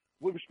said,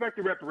 with respect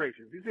to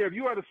reparations, he said, if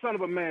you are the son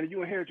of a man and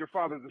you inherit your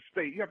father's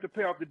estate, you have to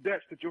pay off the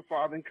debts that your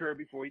father incurred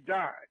before he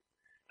died.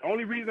 The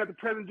only reason that the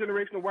present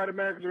generation of white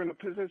Americans are in a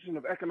position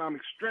of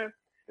economic strength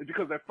is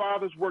because their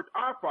fathers worked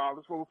our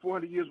fathers for over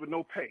 400 years with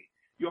no pay.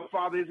 Your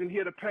father isn't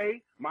here to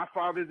pay. My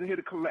father isn't here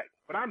to collect.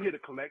 But I'm here to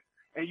collect,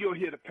 and you're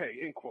here to pay,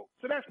 end quote.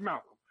 So that's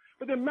Malcolm.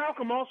 But then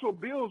Malcolm also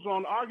builds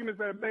on arguments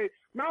that are made.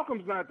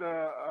 Malcolm's not,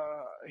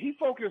 he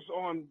focused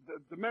on the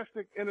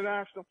domestic,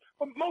 international,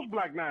 but most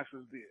black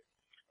nationalists did.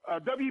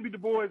 W.E.B. Du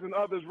Bois and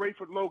others,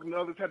 Rayford Logan and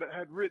others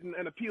had written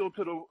an appeal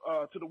to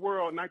the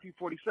world in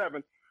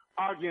 1947,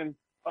 arguing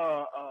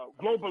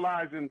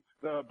globalizing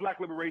the black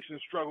liberation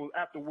struggle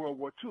after World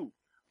War II.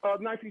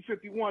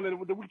 1951,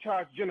 the We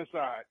Charge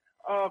Genocide.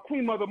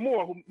 Queen Mother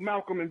Moore, who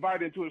Malcolm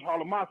invited into his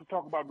Harlem House to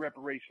talk about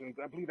reparations.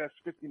 I believe that's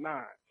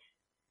 59.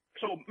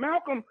 So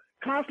Malcolm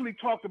constantly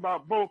talked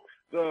about both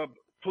the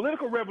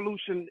political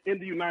revolution in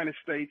the United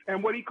States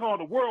and what he called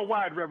the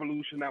worldwide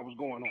revolution that was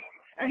going on.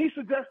 And he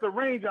suggests a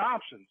range of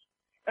options.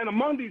 And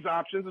among these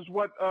options is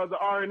what the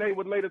RNA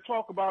would later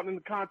talk about in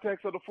the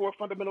context of the four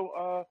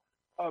fundamental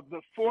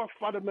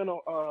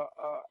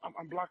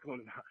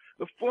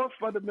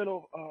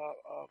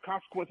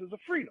consequences of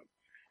freedom.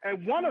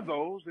 And one of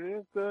those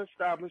is to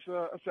establish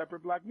a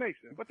separate black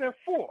nation. But there are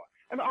four,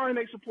 and the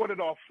RNA supported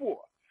all four.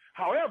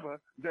 However,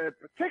 they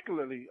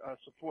particularly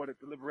supported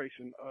the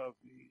liberation of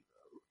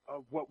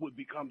what would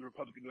become the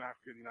Republic of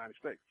Africa of the United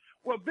States.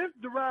 Well, this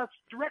derives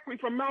directly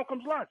from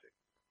Malcolm's logic,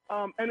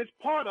 and it's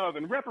part of,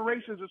 and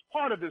reparations is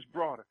part of this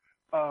broader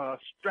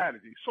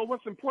strategy. So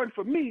what's important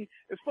for me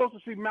is supposed to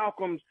see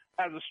Malcolm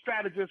as a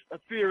strategist, a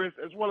theorist,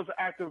 as well as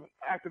an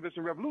activist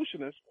and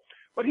revolutionist.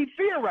 But he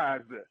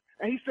theorized this,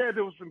 and he said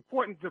it was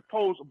important to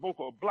pose both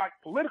a black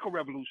political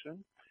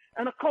revolution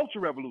and a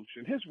cultural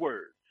revolution, his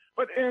words.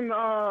 But in,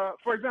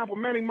 for example,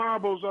 Manning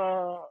Marble's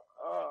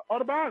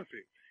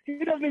autobiography,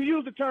 he doesn't even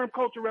use the term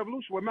cultural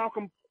revolution, where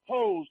Malcolm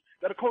posed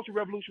that a cultural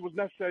revolution was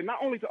necessary not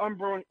only to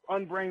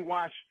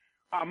unbrainwash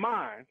our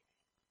minds,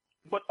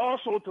 but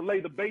also to lay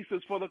the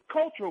basis for the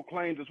cultural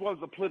claims as well as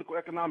the political,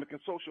 economic, and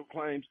social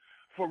claims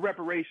for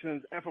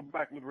reparations and for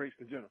black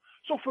liberation in general.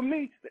 So for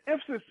me, the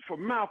emphasis for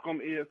Malcolm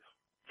is,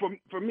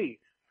 for me,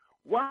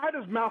 why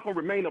does Malcolm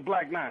remain a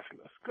black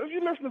nationalist? Because you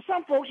listen to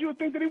some folks, you would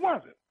think that he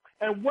wasn't.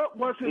 And what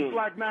was his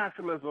black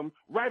nationalism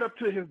right up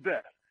to his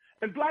death?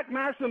 And black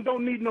nationalism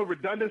don't need no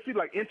redundancy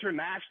like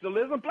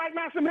internationalism. Black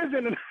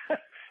nationalism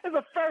is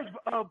a first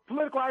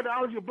political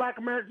ideology of black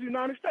Americans in the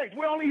United States.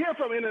 We only hear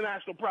from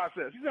international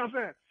process. You see what I'm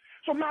saying?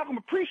 So Malcolm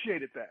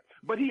appreciated that,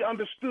 but he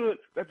understood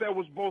that there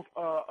was both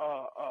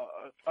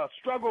a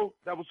struggle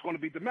that was going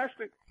to be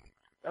domestic,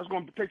 that was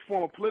going to take the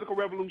form of political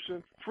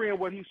revolution, freeing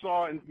what he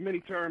saw in many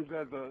terms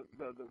as the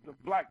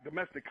black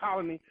domestic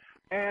colony,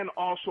 and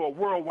also a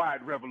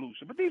worldwide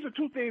revolution. But these are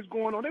two things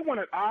going on. They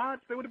weren't at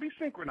odds. They were to be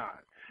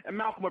synchronized. And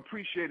Malcolm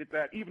appreciated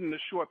that even in the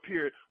short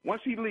period.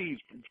 Once he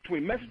leaves,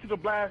 between Message to the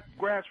Black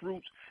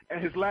Grassroots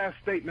and his last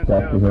statement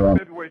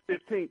February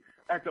 15th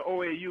at the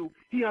OAU,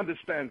 he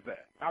understands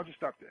that. I'll just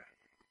stop there.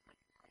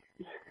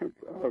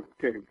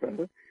 Okay,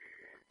 brother.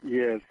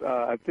 Yes,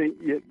 I think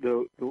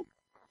the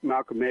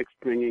Malcolm X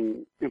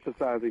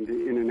emphasizing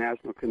the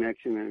international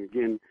connection, and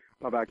again,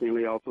 Baba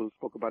Akinyele also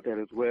spoke about that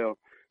as well,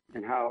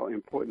 and how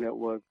important that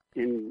was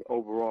in the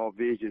overall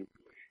vision,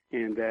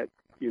 and that,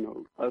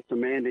 us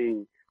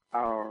demanding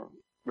our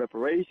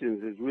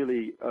reparations is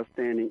really us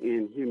standing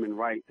in human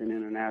rights and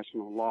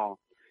international law,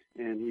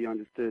 and he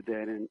understood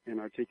that and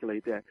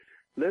articulated that.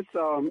 Let's,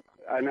 and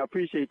I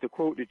appreciate the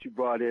quote that you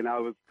brought in. I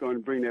was going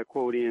to bring that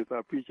quote in, so I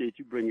appreciate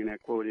you bringing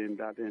that quote in,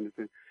 Dr.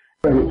 Henderson.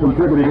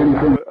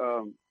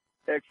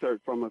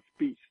 Excerpt from a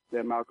speech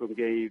that Malcolm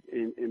gave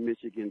in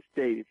Michigan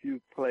State. If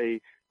you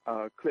play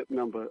clip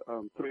number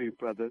 3,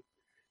 brother,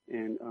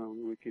 and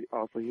we could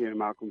also hear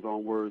Malcolm's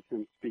own words,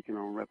 him speaking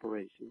on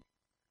reparations.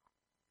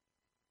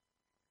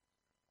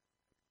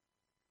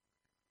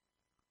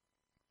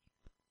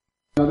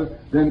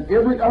 Then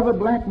every other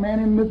black man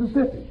in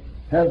Mississippi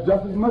has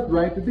just as much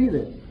right to be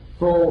there.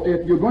 So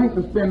if you're going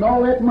to spend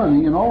all that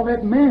money and all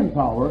that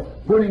manpower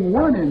putting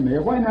one in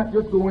there, why not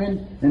just go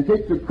in and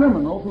take the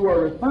criminals who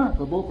are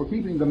responsible for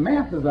keeping the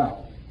masses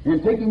out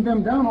and taking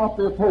them down off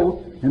their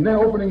posts and then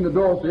opening the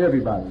doors to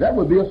everybody? That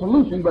would be a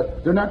solution,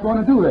 but they're not going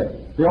to do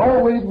that. They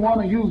always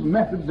want to use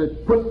methods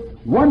that put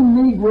one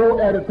Negro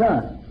at a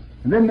time.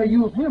 And then they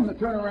use him to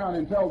turn around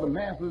and tell the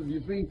masses,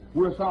 you see,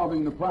 we're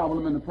solving the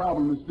problem, and the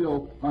problem is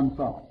still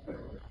unsolved.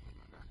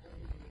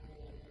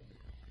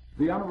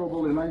 The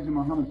Honorable Elijah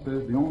Muhammad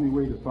says the only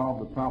way to solve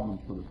the problem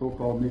for the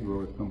so-called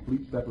Negro is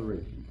complete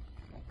separation.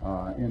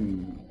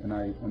 Can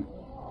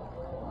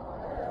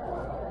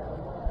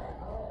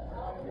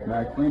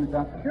I explain it,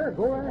 Doctor? Sure,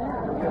 go right ahead.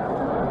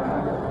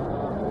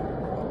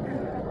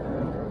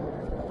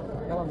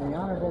 Tell him the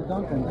Honorable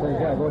Duncan says,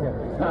 yeah, go ahead.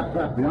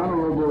 The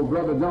Honorable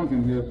Brother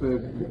Duncan here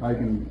says I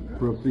can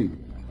proceed.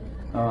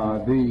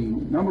 The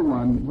number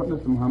one, what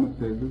Mr. Muhammad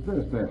says is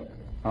this, that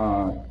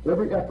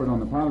every effort on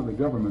the part of the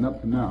government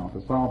up to now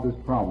to solve this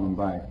problem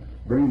by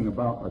bringing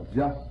about a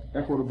just,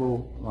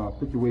 equitable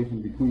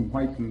situation between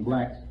whites and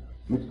blacks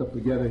mixed up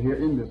together here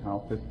in this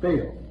house has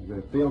failed. It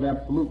has failed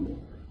absolutely.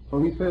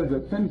 So he says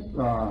that since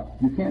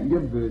you can't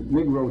give the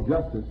Negro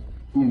justice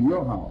in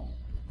your house,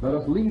 let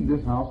us leave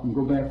this house and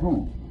go back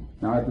home.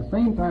 Now, at the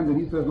same time that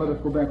he says let us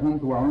go back home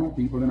to our own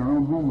people in our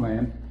own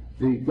homeland,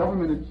 the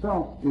government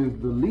itself is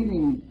the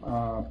leading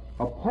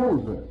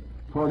opposer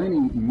toward any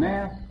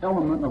mass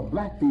element of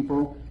black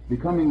people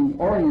becoming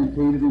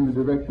orientated in the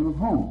direction of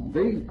home.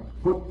 They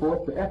put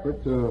forth the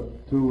effort to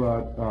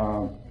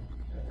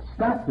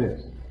stop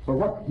this. So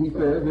what he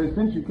says is,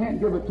 since you can't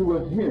give it to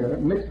us here,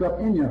 mixed up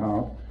in your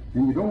house,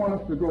 and you don't want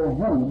us to go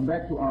home,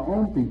 back to our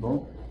own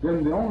people,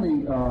 then the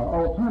only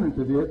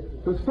alternative is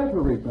to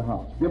separate the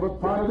house. Give us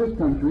part of this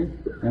country,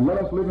 and let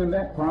us live in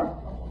that part.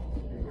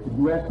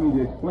 You asked me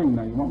to explain.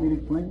 Now, you want me to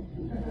explain?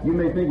 You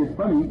may think it's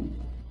funny,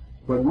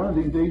 but one of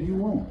these days you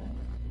won't.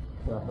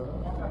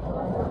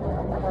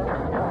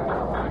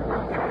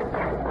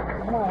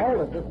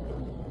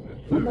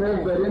 He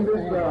says that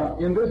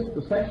in this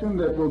section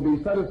that will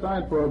be set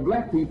aside for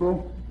black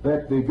people,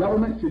 that the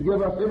government should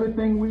give us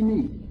everything we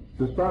need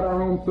to start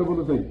our own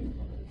civilization.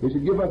 They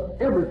should give us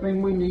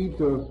everything we need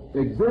to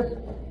exist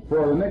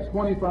for the next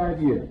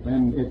 25 years.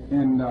 And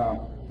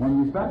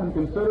when you stop and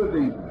consider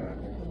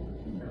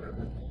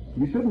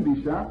you shouldn't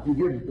be shocked. You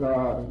give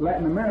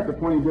Latin America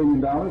 $20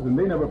 billion, and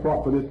they never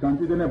fought for this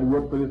country. They never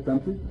worked for this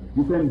country.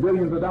 You send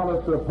billions of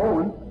dollars to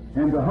Poland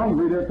and to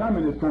Hungary. They're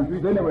communist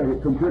countries. They never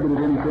contributed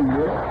anything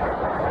here.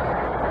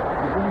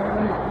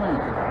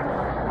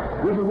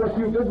 This is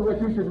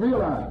what you should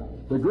realize.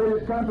 The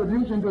greatest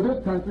contribution to this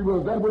country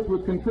was that which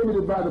was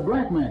contributed by the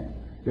black man.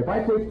 If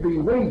I take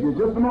the wages,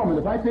 just a moment,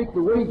 if I take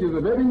the wages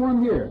of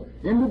everyone here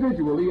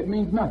individually, it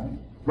means nothing.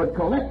 But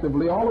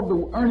collectively, all of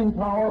the earning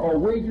power or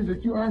wages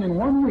that you earn in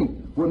 1 week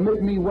would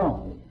make me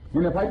wealthy.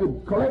 And if I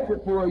could collect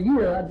it for a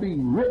year, I'd be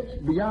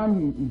rich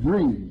beyond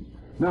dreams.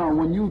 Now,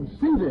 when you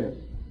see this,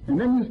 and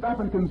then you stop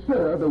and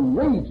consider the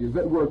wages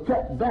that were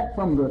kept back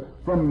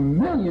from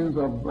millions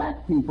of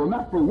black people,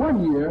 not for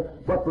 1 year,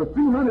 but for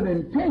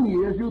 310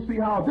 years, you'll see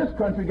how this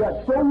country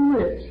got so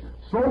rich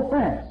so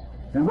fast,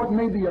 and what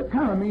made the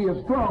economy as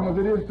strong as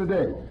it is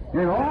today.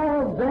 And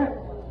all of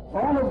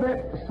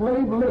that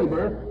slave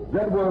labor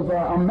that was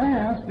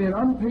amassed in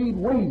unpaid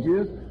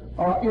wages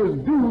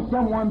is due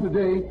someone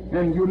today,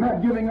 and you're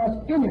not giving us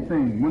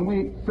anything when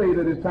we say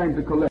that it's time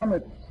to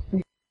collect.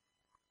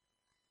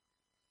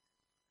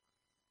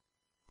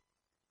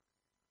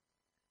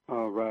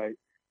 All right.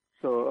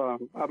 So,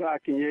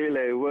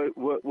 Akinyele,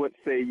 what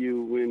say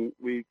you when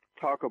we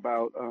talk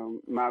about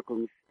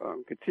Malcolm's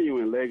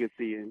continuing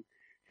legacy and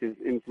his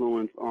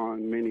influence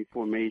on many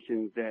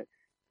formations that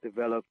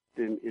developed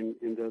in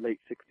the late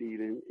 60s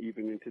and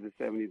even into the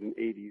 70s and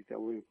 80s that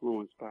were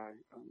influenced by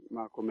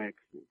Malcolm X?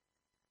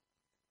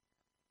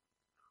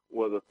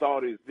 Well, the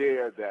thought is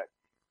there that,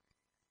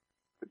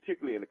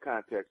 particularly in the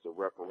context of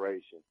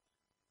reparations,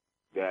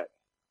 that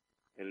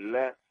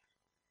unless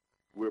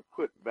we're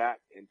put back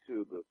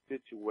into the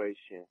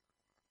situation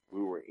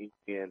we were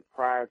in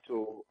prior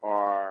to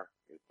our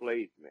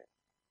enslavement,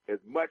 as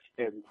much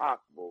as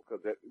possible,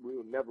 because we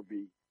will never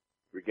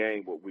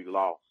regain what we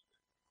lost.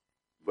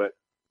 But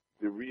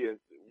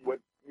what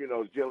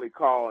is generally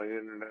called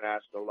in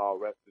international law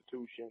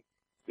restitution,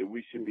 that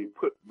we should be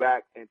put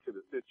back into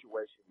the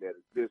situation that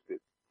existed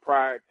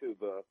prior to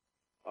the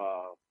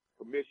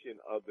commission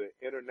of the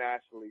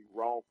internationally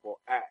wrongful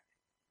act.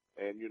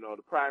 And,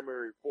 the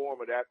primary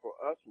form of that for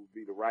us would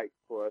be the right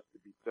for us to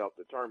be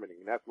self-determining.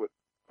 And that's what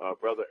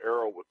Brother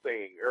Errol was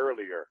saying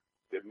earlier,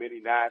 that many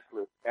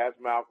nationalists, as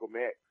Malcolm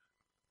X,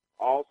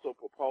 also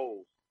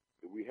proposed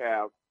that we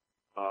have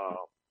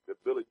the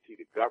ability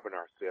to govern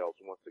ourselves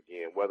once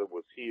again, whether it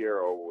was here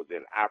or it was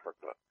in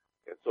Africa.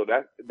 And so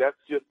that's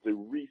just the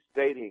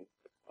restating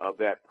of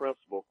that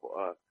principle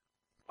for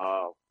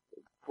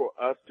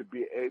us to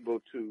be able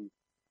to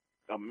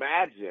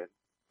imagine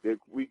that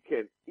we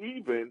can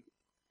even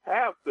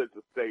have such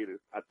a status,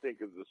 I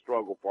think, is a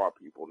struggle for our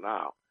people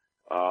now.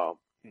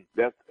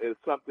 That's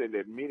something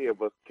that many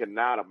of us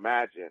cannot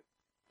imagine,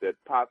 that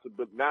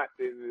possibly not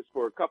is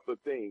for a couple of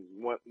things.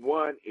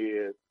 One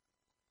is,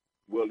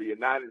 will the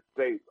United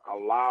States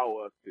allow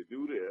us to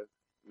do this?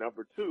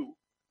 Number two,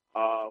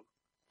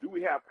 do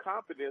we have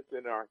confidence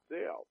in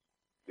ourselves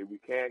that we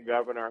can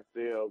govern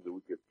ourselves, that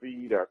we can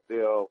feed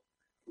ourselves,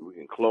 that we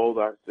can clothe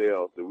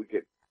ourselves, that we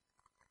can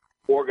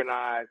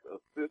organize a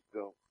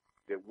system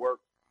that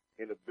works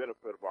in the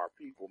benefit of our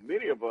people?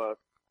 Many of us,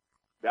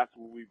 that's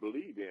what we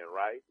believe in,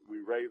 right?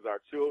 We raise our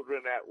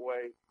children that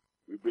way.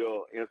 We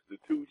build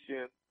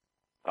institutions,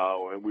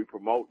 and we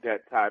promote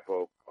that type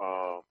of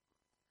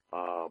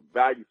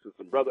value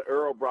system. Brother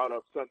Errol brought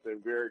up something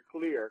very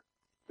clear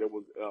that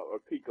was a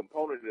key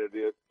component of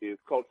this is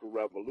cultural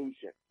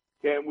revolution.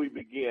 Can we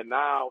begin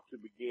now to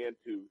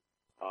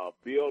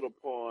build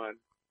upon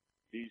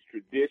these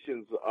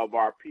traditions of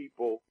our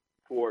people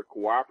toward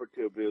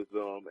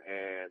cooperativism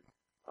and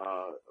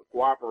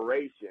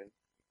cooperation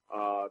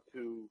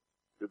to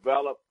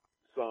develop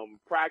some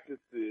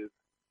practices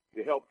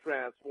to help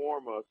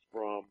transform us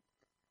from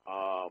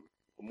a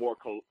more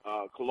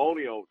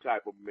colonial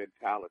type of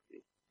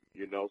mentality,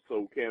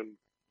 so can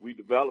we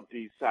develop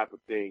these type of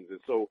things? And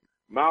so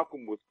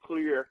Malcolm was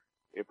clear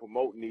in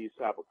promoting these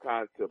type of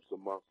concepts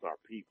amongst our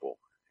people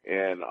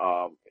and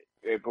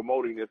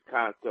promoting this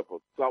concept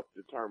of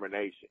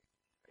self-determination.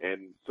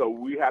 And so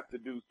we have to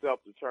do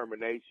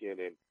self-determination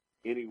in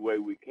any way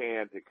we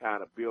can to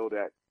kind of build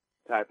that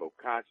type of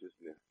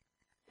consciousness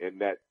in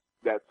that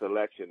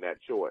selection,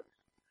 that choice.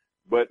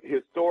 But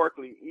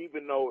historically,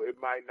 even though it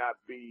might not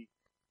be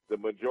the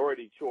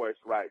majority choice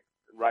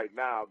right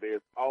now,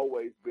 there's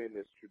always been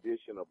this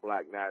tradition of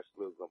black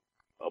nationalism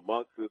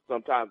amongst us.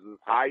 Sometimes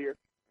it's higher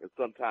and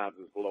sometimes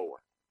it's lower.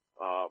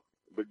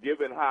 But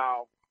given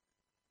how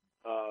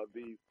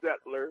the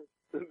settlers,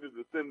 the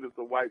descendants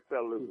of white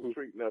settlers, are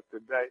treating us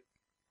today,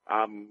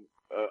 I'm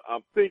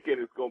thinking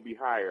it's going to be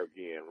higher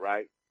again,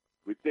 right?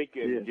 We're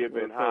thinking,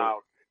 given how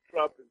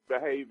Trump is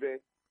behaving,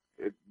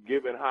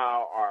 given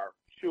how our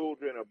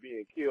children are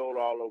being killed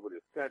all over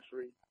this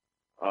country,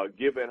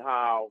 given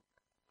how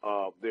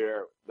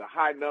the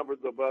high numbers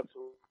of us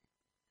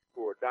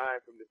who are dying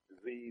from this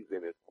disease,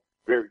 and it's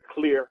very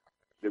clear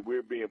that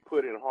we're being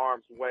put in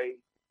harm's way,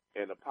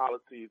 and the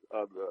policies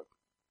of the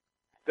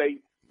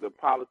states, the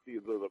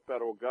policies of the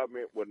federal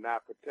government will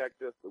not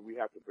protect us, so we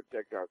have to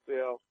protect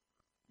ourselves.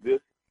 This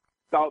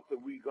thought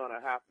that we're going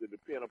to have to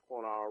depend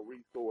upon our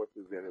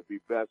resources and it'd be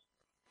best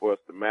for us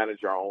to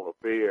manage our own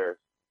affairs,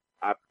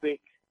 I think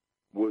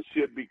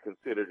should be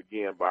considered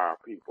again by our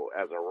people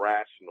as a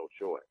rational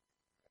choice.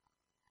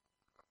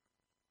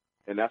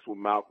 And that's what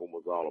Malcolm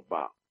was all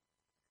about.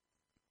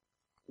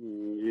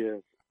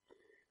 Yes.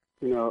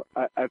 You know,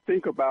 I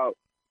think about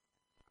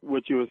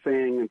what you were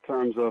saying in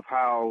terms of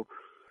how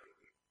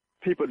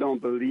people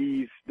don't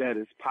believe that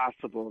it's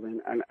possible.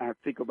 And I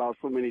think about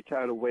so many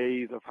types of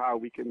ways of how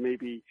we can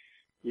maybe,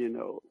 you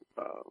know,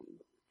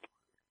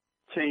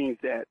 change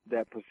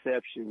that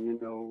perception, you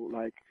know,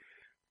 like,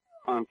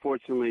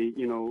 unfortunately,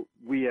 you know,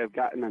 we have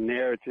gotten a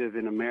narrative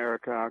in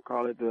America. I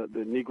call it the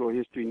Negro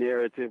history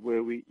narrative,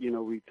 where we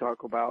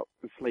talk about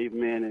enslaved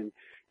men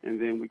and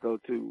then we go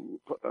to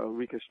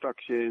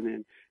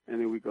Reconstruction and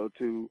then we go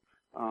to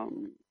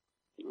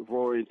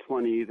Roaring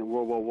 20s and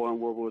World War I,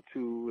 World War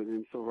II, and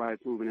then Civil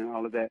Rights Movement and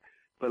all of that.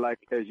 But like,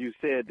 as you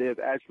said, there's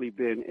actually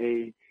been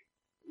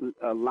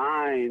a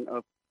line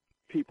of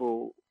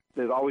people.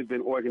 There's always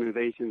been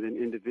organizations and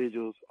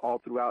individuals all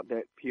throughout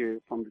that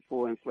period, from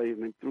before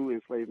enslavement through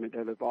enslavement,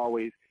 that have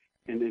always,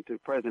 and into the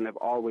present, have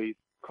always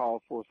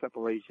called for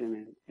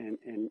separation and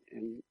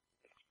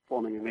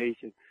forming a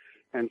nation.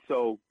 And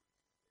so,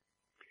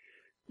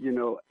 you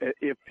know,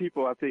 if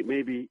people, I think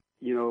maybe,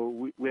 you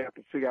know, we have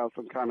to figure out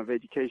some kind of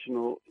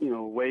educational, you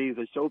know, ways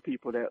to show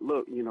people that,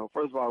 look, you know,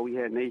 first of all, we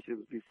had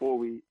nations before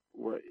we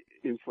were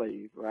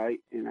enslaved, right,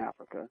 in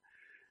Africa.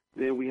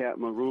 Then we had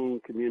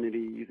maroon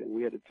communities, and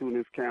we had the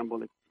Tunis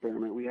Campbell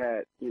experiment. We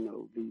had, you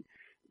know, the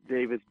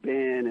Davis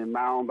Bend and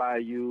Mound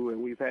Bayou,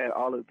 and we've had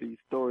all of these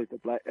stories, the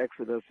Black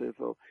Exodus.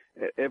 So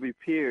at every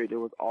period, there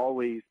was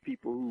always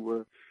people who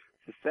were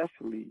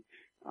successfully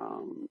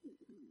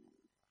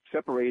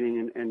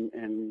separating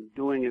and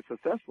doing it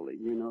successfully,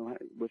 you know,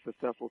 with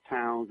successful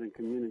towns and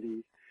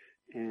communities.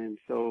 And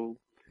so,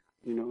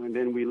 you know, and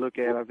then we look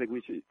at, I think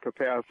we should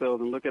compare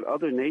ourselves and look at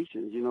other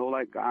nations, you know,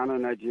 like Ghana,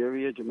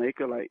 Nigeria,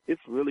 Jamaica. Like,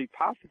 it's really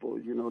possible,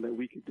 you know, that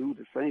we could do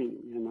the same,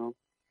 you know.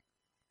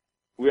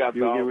 We have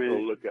to also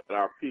look at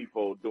our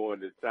people during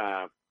the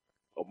time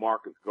of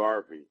Marcus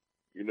Garvey.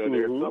 You know,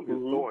 there are some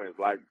historians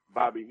like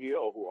Bobby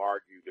Hill who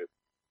argue that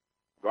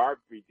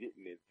Garvey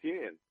didn't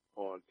intend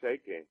on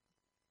taking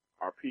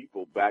our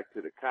people back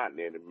to the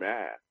continent en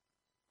masse.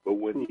 But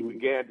when he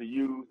began to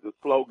use the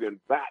slogan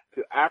 "Back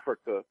to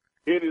Africa"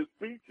 in his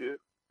speeches,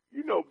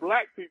 you know,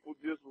 black people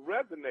just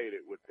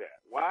resonated with that.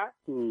 Why?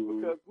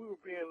 Because we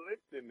were being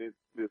lynched in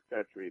this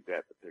country at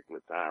that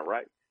particular time,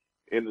 right?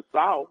 In the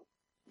South,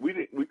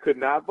 we could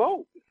not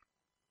vote.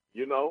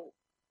 You know,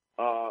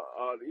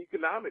 the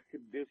economic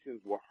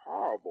conditions were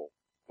horrible.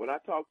 When I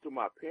talked to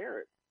my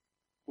parents,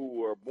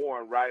 who were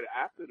born right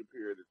after the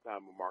period of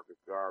time of Marcus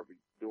Garvey,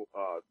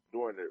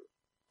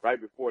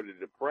 right before the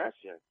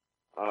Depression,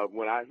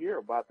 when I hear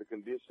about the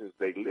conditions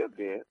they lived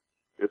in,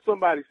 if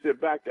somebody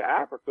said back to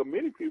Africa,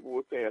 many people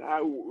were saying,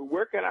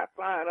 where can I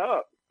sign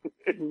up?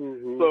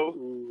 So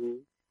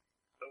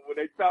when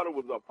they thought it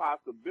was a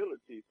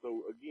possibility,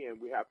 so again,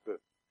 we have to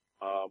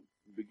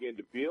begin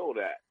to build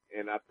that.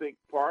 And I think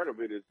part of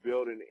it is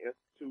building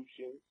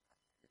institutions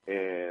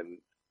and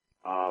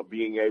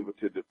being able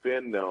to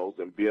defend those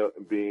and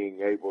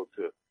being able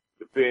to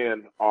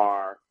defend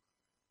our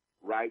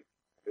right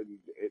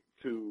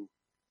to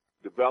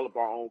develop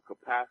our own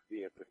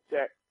capacity and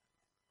protect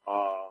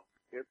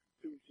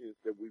institutions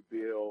that we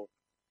build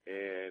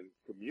and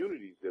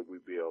communities that we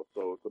build.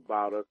 So it's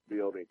about us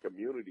building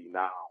community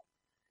now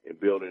and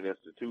building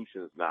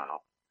institutions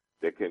now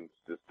that can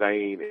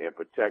sustain and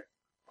protect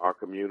our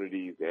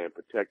communities and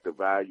protect the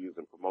values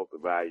and promote the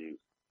values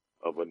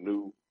of a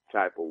new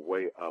type of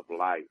way of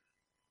life,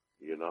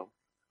 you know.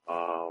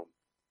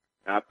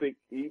 And I think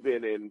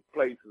even in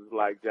places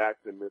like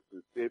Jackson,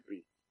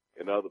 Mississippi,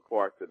 and other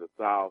parts of the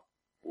South,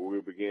 where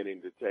we're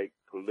beginning to take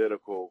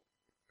political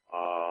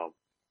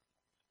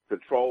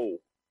control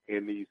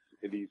in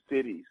these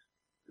cities,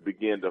 to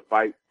begin to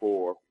fight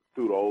for,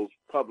 through those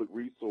public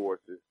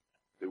resources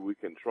that we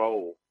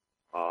control,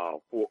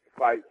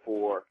 fight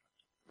for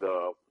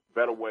the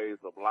better ways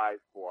of life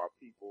for our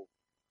people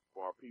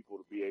for our people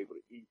to be able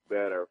to eat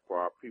better, for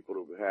our people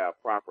to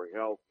have proper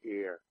health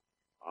care.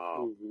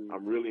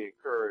 I'm really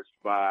encouraged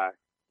by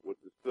what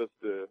the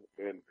sister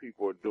and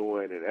people are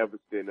doing in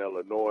Evanston,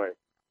 Illinois,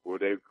 where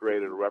they've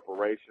created a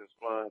reparations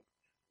fund.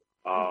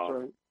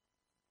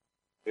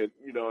 And,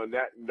 you know, in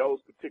those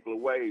particular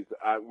ways,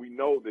 we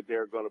know that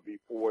there are going to be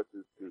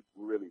forces to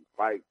really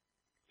fight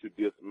to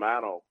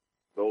dismantle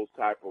those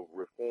type of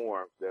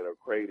reforms that are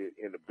created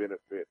in the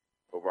benefit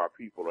of our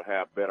people to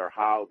have better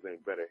housing,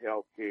 better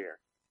health care,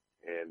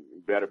 and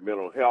better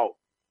mental health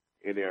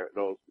in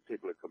those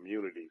particular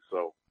communities.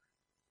 So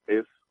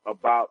it's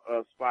about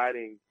us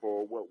fighting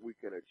for what we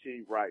can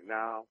achieve right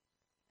now,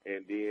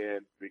 and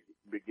then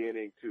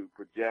beginning to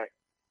project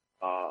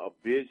a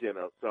vision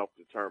of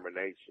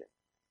self-determination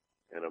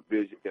and a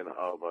vision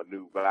of a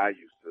new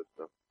value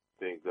system,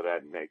 things of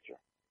that nature.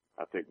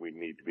 I think we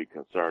need to be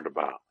concerned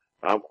about.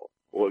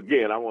 Well,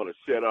 again, I want to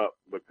shut up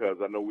because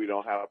I know we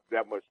don't have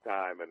that much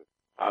time, and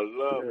I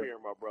love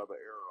hearing my brother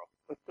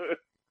Errol.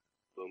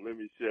 So let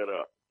me shut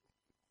up.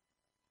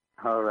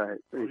 All right.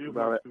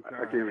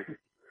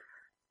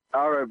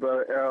 All right,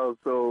 brother Errol.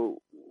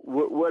 So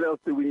what else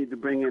do we need to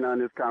bring in on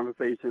this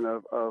conversation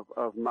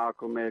of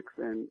Malcolm X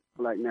and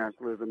black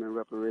nationalism and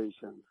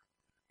reparations?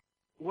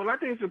 Well, I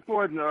think it's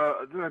important,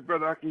 like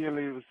Brother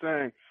Akinyele was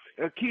saying,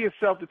 the key is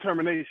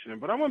self-determination.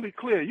 But I want to be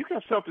clear, you can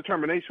have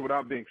self-determination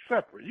without being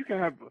separate. You can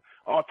have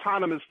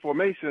autonomous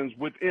formations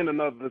within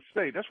another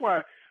state. That's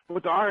why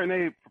what the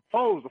RNA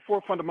proposed, the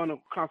 4 fundamental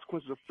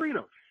consequences of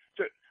freedom.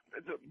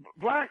 The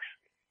blacks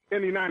in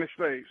the United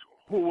States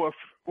who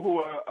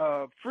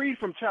were freed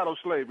from chattel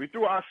slavery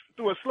through a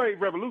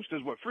slave revolution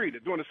is what freed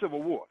it during the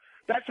Civil War.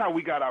 That's how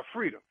we got our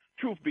freedom,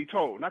 truth be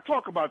told. And I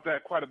talk about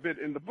that quite a bit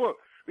in the book,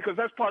 because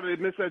that's part of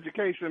the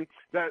miseducation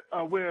that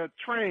we're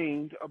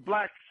trained,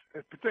 blacks,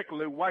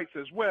 particularly whites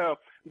as well,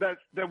 that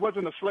there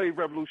wasn't a slave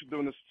revolution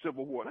during the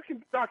Civil War. I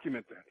can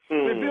document that.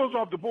 It builds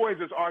off Du Bois'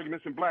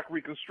 arguments in Black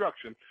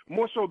Reconstruction,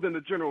 more so than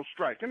the general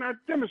strike. And I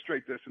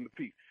demonstrate this in the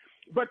piece.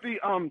 But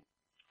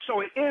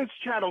so it ends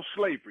chattel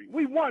slavery.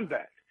 We won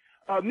that.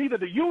 Neither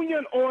the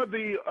Union or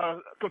the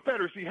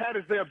Confederacy had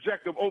as their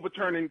objective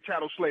overturning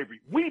chattel slavery.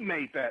 We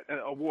made that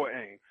a war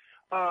aim.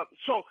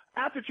 So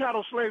after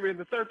chattel slavery,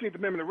 the 13th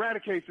Amendment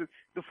eradicates it,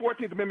 the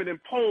 14th Amendment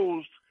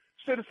imposed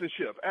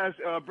citizenship, as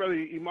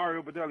Brother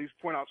Mario Badelis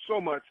point out so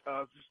much,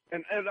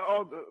 and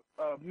all the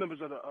members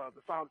of the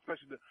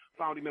especially the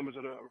founding members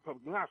of the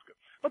Republic of Alaska.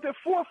 But there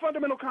are 4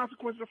 fundamental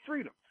consequences of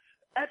freedom.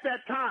 At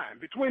that time,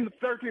 between the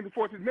 13th and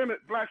 14th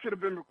Amendment, blacks should have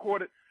been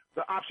accorded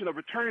the option of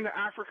returning to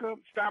Africa,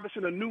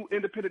 establishing a new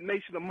independent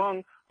nation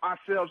among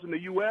ourselves in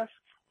the U.S.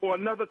 or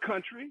another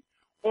country,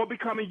 or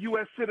becoming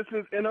U.S.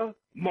 citizens in a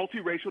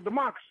multiracial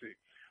democracy.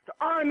 The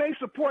RNA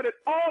supported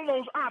all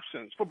those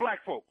options for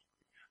black folks.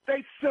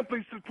 They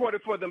simply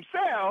supported for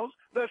themselves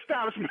the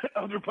establishment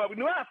of the Republic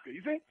of New Africa,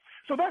 you see?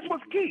 So that's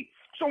what's key.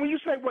 So when you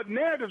say what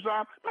narratives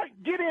are, like,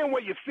 get in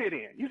where you fit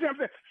in. You see what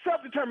I'm saying?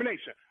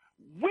 Self-determination.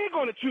 We're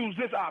going to choose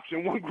this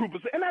option, one group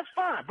is, and that's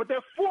fine. But there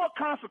are 4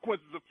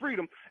 consequences of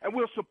freedom, and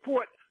we'll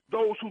support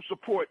those who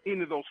support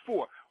any of those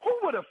 4. Who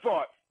would have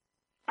thought?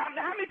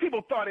 How many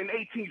people thought in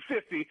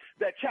 1850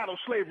 that chattel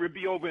slavery would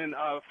be over in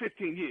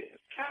 15 years?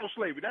 Chattel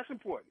slavery, that's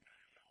important.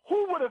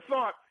 Who would have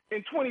thought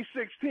in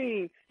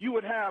 2016 you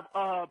would have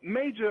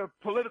major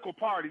political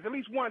parties, at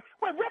least one,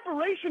 where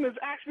reparation is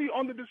actually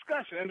on the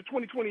discussion in the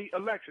 2020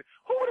 election?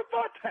 Who would have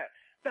thought that?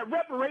 That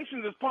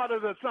reparations is part of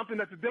something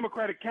that the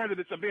Democratic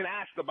candidates are being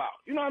asked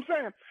about. You know what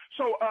I'm saying?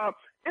 So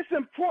it's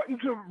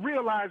important to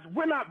realize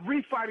we're not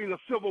refighting a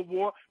civil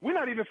war. We're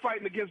not even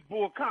fighting against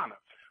Bull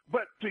Connor.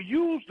 But to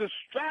use the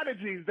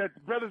strategies that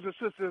brothers and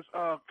sisters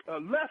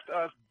left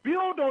us,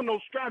 build on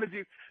those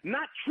strategies,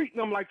 not treating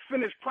them like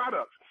finished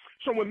products.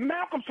 So when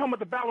Malcolm's talking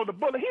about the battle of the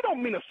bullet, he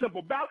don't mean a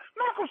simple battle.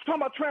 Malcolm's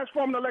talking about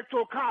transforming the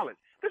Electoral College.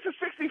 This is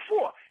 64.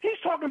 He's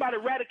talking about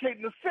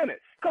eradicating the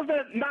Senate because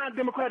they're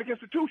non-democratic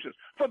institutions.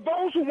 For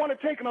those who want to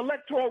take an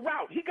electoral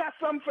route, he got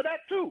something for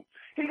that too.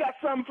 He got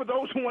something for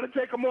those who want to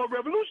take a more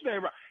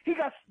revolutionary route. He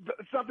got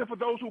something for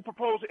those who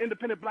propose an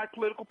independent black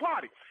political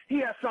party.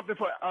 He has something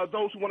for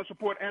those who want to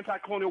support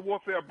anti-colonial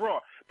warfare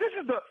abroad. This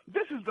is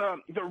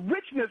the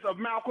richness of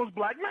Malcolm's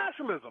black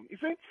nationalism, you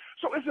see?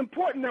 So it's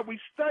important that we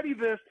study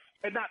this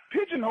and not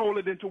pigeonhole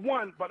it into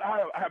one, but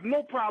I have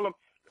no problem,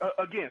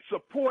 again,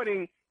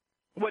 supporting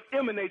what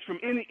emanates from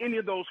any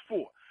of those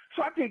 4.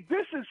 So I think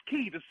this is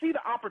key, to see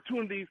the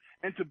opportunities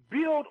and to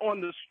build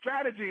on the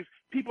strategies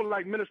people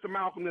like Minister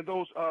Malcolm and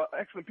those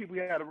excellent people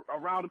he had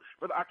around him.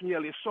 Brother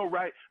Akinyele is so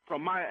right,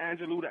 from Maya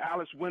Angelou to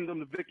Alice Wyndham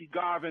to Vicky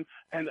Garvin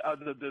and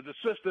the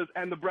sisters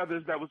and the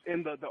brothers that was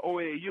in the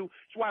OAAU.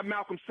 That's why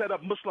Malcolm set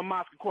up Muslim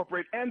Mosque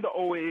Incorporated and the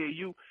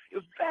OAAU. It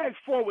was very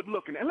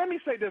forward-looking. And let me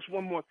say this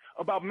one more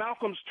about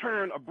Malcolm's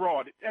turn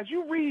abroad. As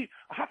you read,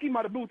 Hakeem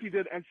Madabuti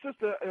did, and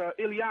Sister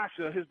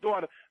Ilyasha, his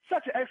daughter,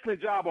 such an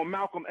excellent job on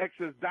Malcolm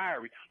X's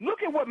diary.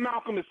 Look at what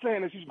Malcolm is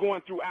saying as he's going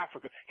through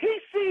Africa. He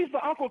sees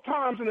the Uncle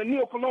Toms and the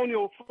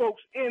neo-colonial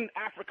folks in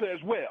Africa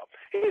as well.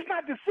 He's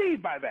not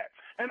deceived by that.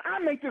 And I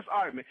make this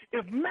argument.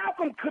 If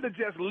Malcolm could have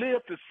just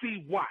lived to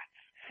see Watts,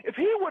 If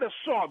he would have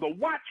saw the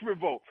Watts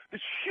revolt,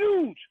 this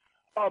huge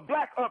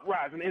black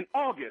uprising in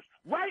August,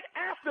 right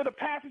after the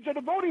passage of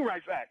the Voting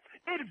Rights Act,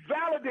 it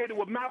validated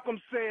what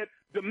Malcolm said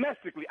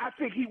domestically. I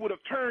think he would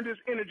have turned his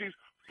energies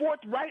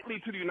forthrightly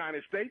to the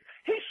United States.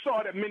 He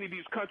saw that many of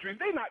these countries,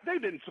 they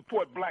didn't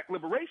support black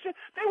liberation.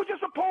 They were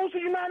just opposed to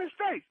the United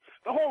States.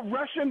 The whole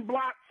Russian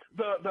bloc,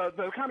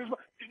 the communist bloc.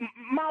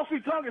 Mao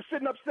Zedong is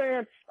sitting up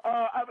saying,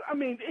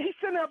 he's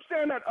sitting up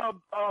saying that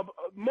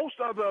most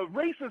of the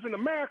races in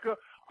America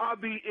are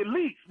the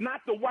elites,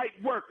 not the white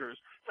workers.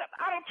 So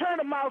I don't turn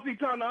to Mao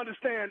Zedong to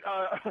understand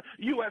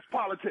U.S.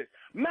 politics.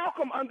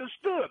 Malcolm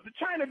understood that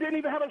China didn't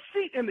even have a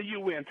seat in the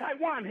UN.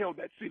 Taiwan held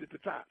that seat at the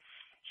time.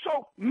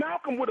 So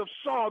Malcolm would have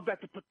saw that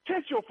the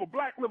potential for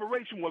black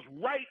liberation was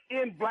right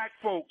in black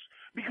folks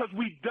because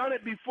we've done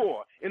it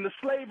before. In the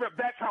slave rep,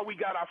 that's how we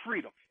got our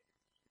freedom.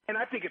 And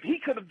I think if he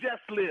could have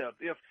just lived,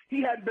 if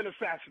he hadn't been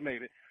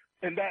assassinated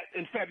in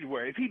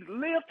February, if he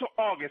lived to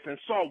August and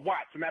saw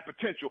Watts and that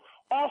potential,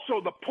 also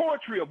the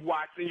poetry of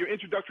Watts in your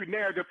introductory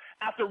narrative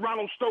after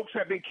Ronald Stokes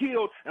had been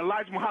killed and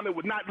Elijah Muhammad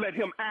would not let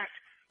him act,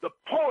 the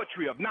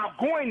poetry of now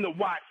going to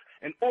Watts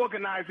and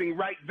organizing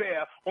right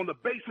there on the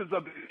basis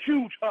of the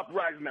huge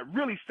uprising that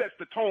really sets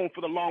the tone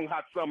for the long,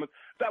 hot summers,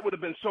 that would have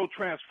been so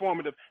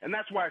transformative. And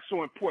that's why it's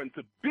so important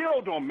to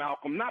build on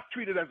Malcolm, not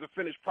treat it as a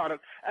finished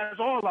product, as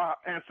all our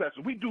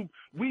ancestors. We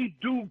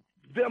do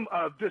them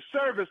a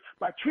disservice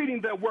by treating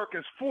their work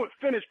as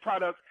finished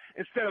products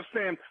instead of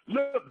saying,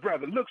 look,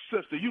 brother, look,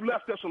 sister, you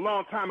left us a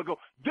long time ago.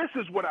 This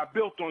is what I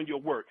built on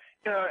your work.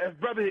 As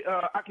Brother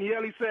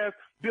Akinyele says,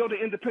 building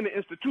independent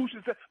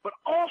institutions, but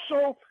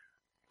also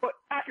for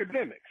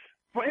academics,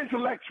 for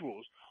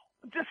intellectuals,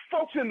 just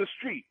folks in the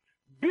street,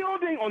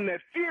 building on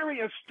their theory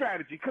and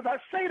strategy. Because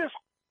I say this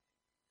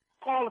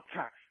all the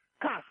time,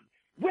 constantly.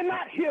 We're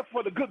not here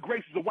for the good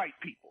graces of white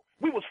people.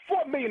 We was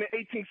 4 million in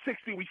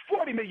 1860. We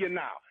 40 million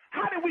now.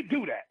 How did we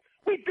do that?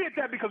 We did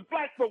that because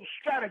black folks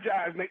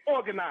strategized and they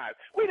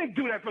organized. We didn't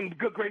do that from the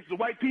good graces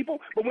of white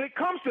people. But when it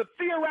comes to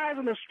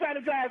theorizing and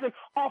strategizing,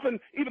 often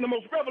even the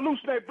most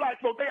revolutionary black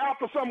folk, they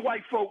opt for some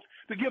white folks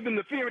to give them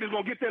the theory that's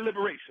going to get their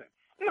liberation.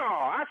 No,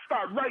 I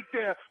start right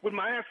there with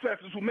my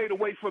ancestors who made a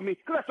way for me,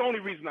 because that's the only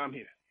reason I'm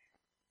here.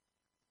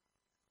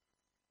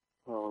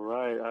 All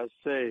right, I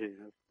say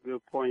that's a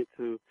good point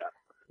to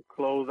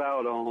close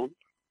out on.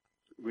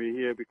 We're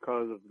here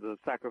because of the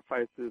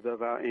sacrifices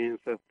of our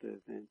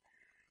ancestors,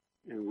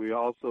 and we're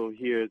also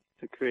here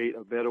to create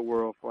a better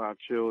world for our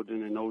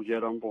children and those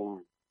yet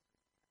unborn.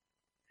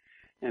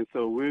 And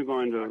so we're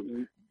going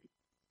to,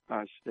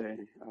 we're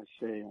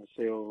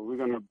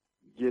going to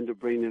begin to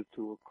bring this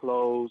to a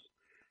close.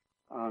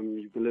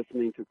 You've been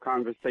listening to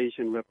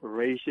Conversation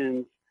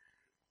Reparations,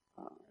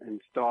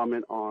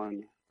 installment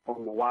on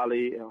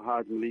Omowale,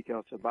 Hajj, Malik,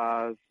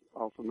 Shabazz,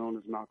 also known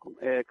as Malcolm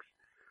X,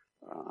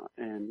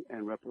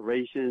 and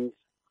reparations,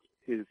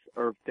 his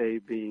Earth Day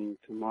being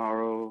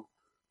tomorrow,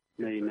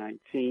 May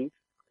 19th.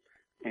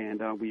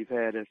 And we've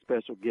had as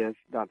special guest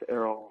Dr.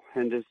 Errol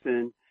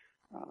Henderson.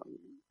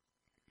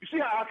 You see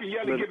how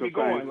Akinyele get me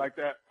going like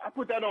that? I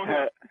put that on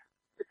him.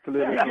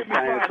 Political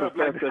science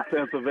professor at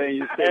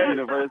Pennsylvania State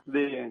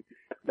University, and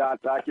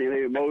Dr.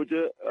 Akinyele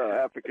Umoja,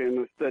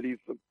 African Studies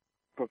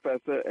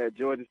professor at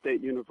Georgia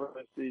State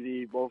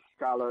University, both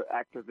scholar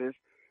activists,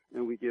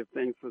 and we give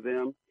thanks for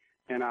them.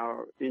 And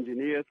our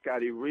engineer,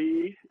 Scotty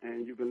Reed,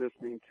 and you've been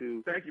listening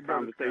to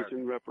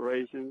Conversation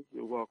Reparations.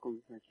 You're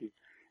welcome. Thank you.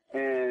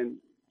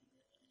 And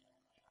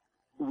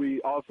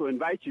we also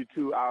invite you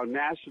to our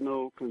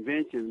national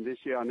convention. This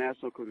year, our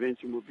national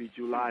convention will be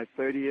July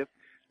 30th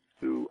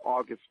through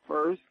August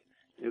 1st.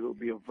 It'll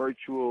be a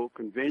virtual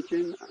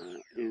convention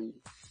in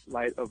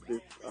light of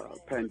this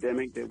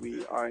pandemic that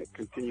we are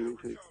continuing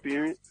to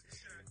experience.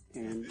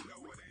 And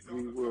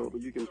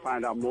you can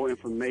find out more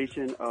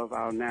information of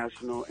our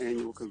national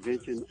annual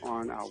convention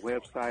on our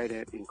website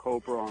at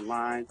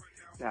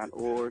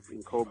incobraonline.org,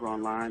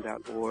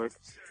 incobraonline.org.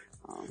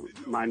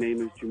 My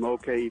name is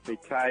Jumoke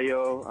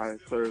Ifetayo. I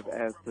serve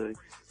as the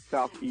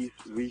Southeast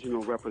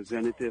Regional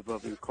Representative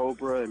of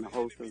Incobra and the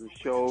host of the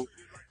show.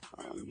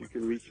 You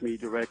can reach me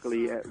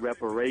directly at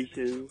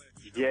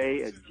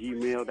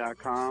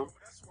reparationsj@gmail.com,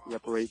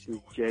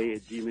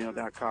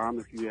 reparationsj@gmail.com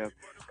if you have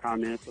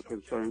comments or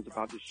concerns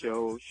about the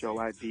show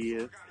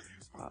ideas.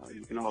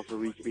 You can also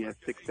reach me at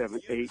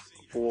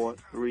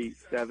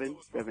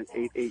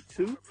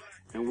 678-437-7882.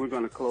 And we're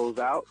going to close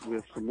out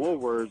with some more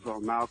words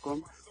on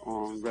Malcolm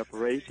on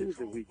reparations,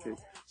 and we could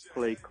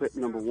play clip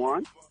number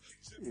 1.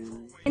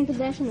 In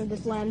possession of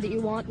this land that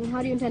you want, and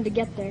how do you intend to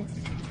get there?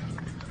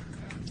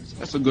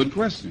 That's a good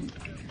question.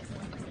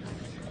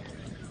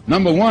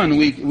 Number one,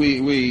 we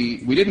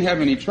didn't have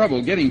any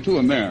trouble getting to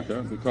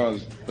America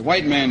because the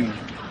white man...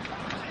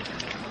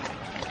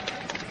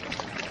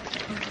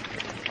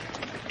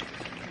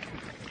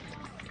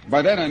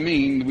 By that I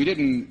mean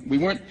we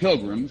weren't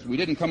pilgrims, we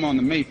didn't come on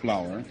the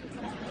Mayflower,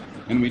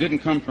 and we didn't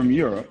come from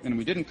Europe, and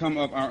we didn't come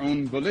of our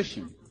own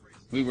volition.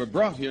 We were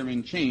brought here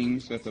in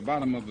chains at the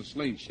bottom of a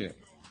slave ship.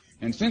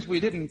 And since we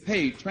didn't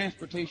pay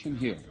transportation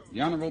here,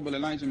 the Honorable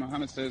Elijah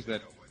Muhammad says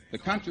that the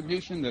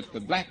contribution that the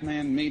black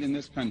man made in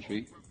this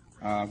country,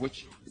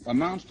 which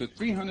amounts to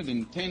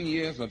 310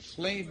 years of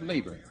slave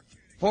labor,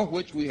 for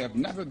which we have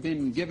never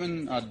been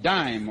given a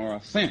dime or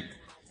a cent,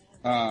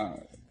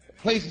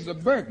 places a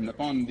burden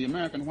upon the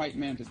American white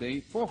man today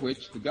for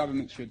which the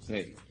government should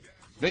pay.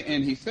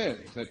 And he says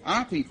that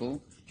our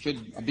people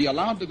should be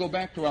allowed to go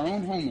back to our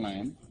own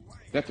homeland,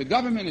 that the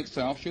government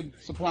itself should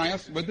supply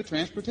us with the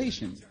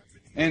transportation,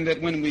 and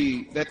that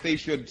that they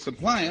should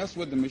supply us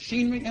with the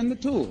machinery and the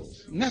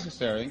tools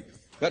necessary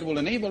that will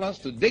enable us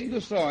to dig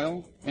the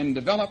soil and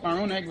develop our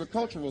own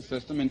agricultural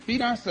system and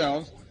feed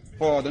ourselves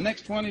for the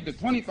next 20 to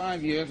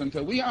 25 years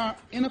until we are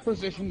in a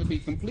position to be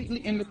completely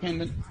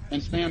independent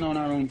and stand on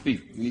our own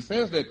feet. And he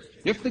says that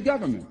if the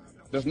government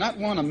does not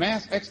want a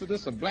mass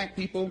exodus of black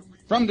people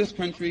from this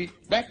country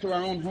back to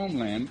our own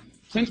homeland,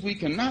 since we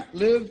cannot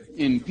live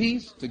in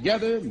peace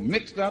together,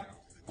 mixed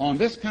up on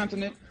this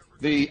continent,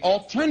 the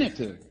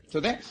alternative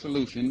to that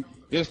solution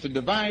is to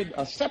divide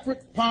a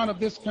separate part of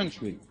this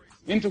country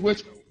into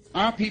which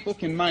our people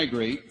can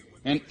migrate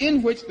and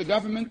in which the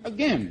government,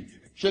 again,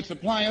 should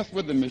supply us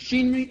with the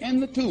machinery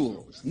and the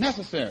tools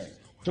necessary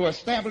to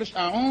establish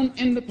our own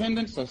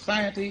independent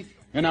society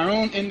and our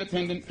own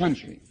independent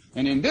country.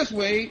 And in this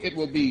way, it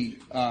will be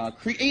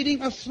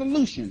creating a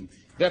solution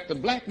that the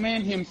black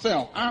man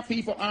himself, our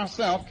people,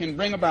 ourselves, can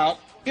bring about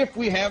if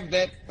we have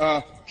that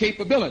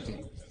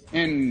capability.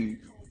 And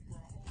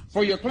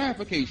for your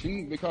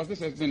clarification, because this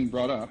has been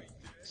brought up,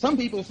 some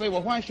people say,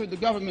 well, why should the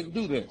government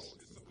do this?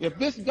 If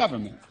this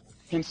government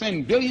can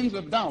send billions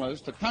of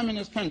dollars to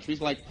communist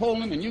countries like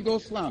Poland and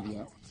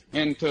Yugoslavia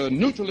and to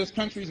neutralist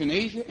countries in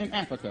Asia and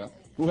Africa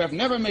who have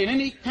never made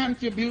any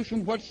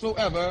contribution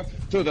whatsoever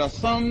to the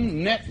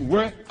sum net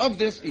worth of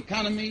this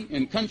economy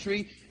and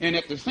country, and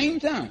at the same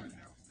time,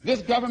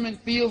 this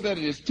government feels that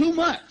it is too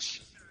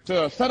much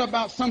to set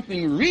about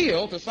something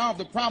real to solve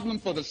the problem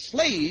for the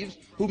slaves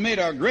who made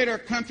a greater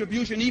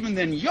contribution even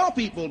than your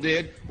people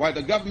did, why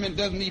the government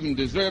doesn't even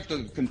deserve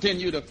to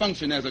continue to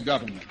function as a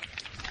government.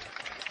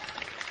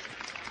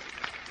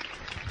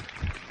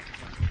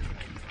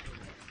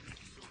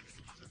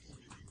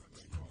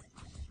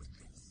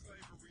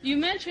 You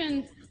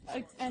mentioned,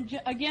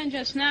 again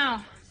just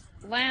now,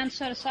 land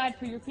set aside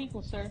for your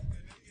people, sir.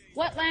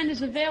 What land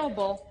is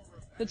available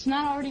that's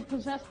not already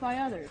possessed by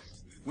others?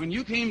 When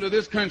you came to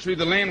this country,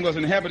 the land was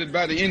inhabited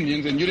by the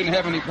Indians, and you didn't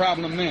have any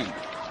problem then.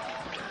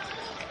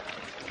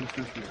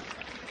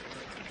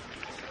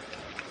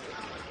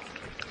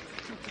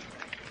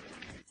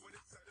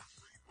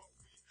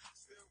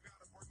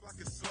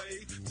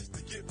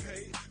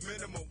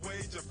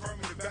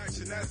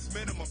 That's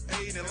minimum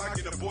aid, and like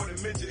an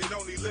aborted midget, it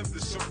only lived a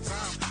short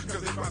time,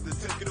 cause they about to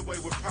take it away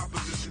with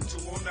Proposition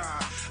 209.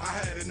 I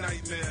had a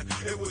nightmare,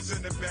 it was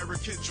an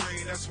American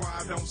dream, that's why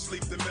I don't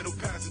sleep. The middle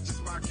passage is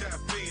my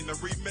caffeine, the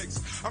remix,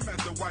 I'm at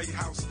the White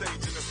House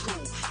staging a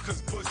coup,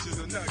 cause Bush is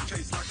a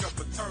nutcase like a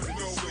paternity.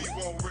 No, we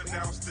won't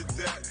renounce the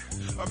debt,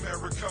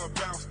 America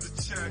bounced the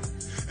check,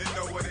 and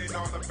no, it ain't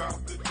all about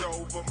the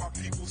dough, but my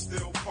people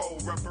still poor,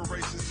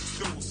 reparations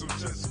is due, so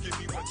just give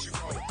me what you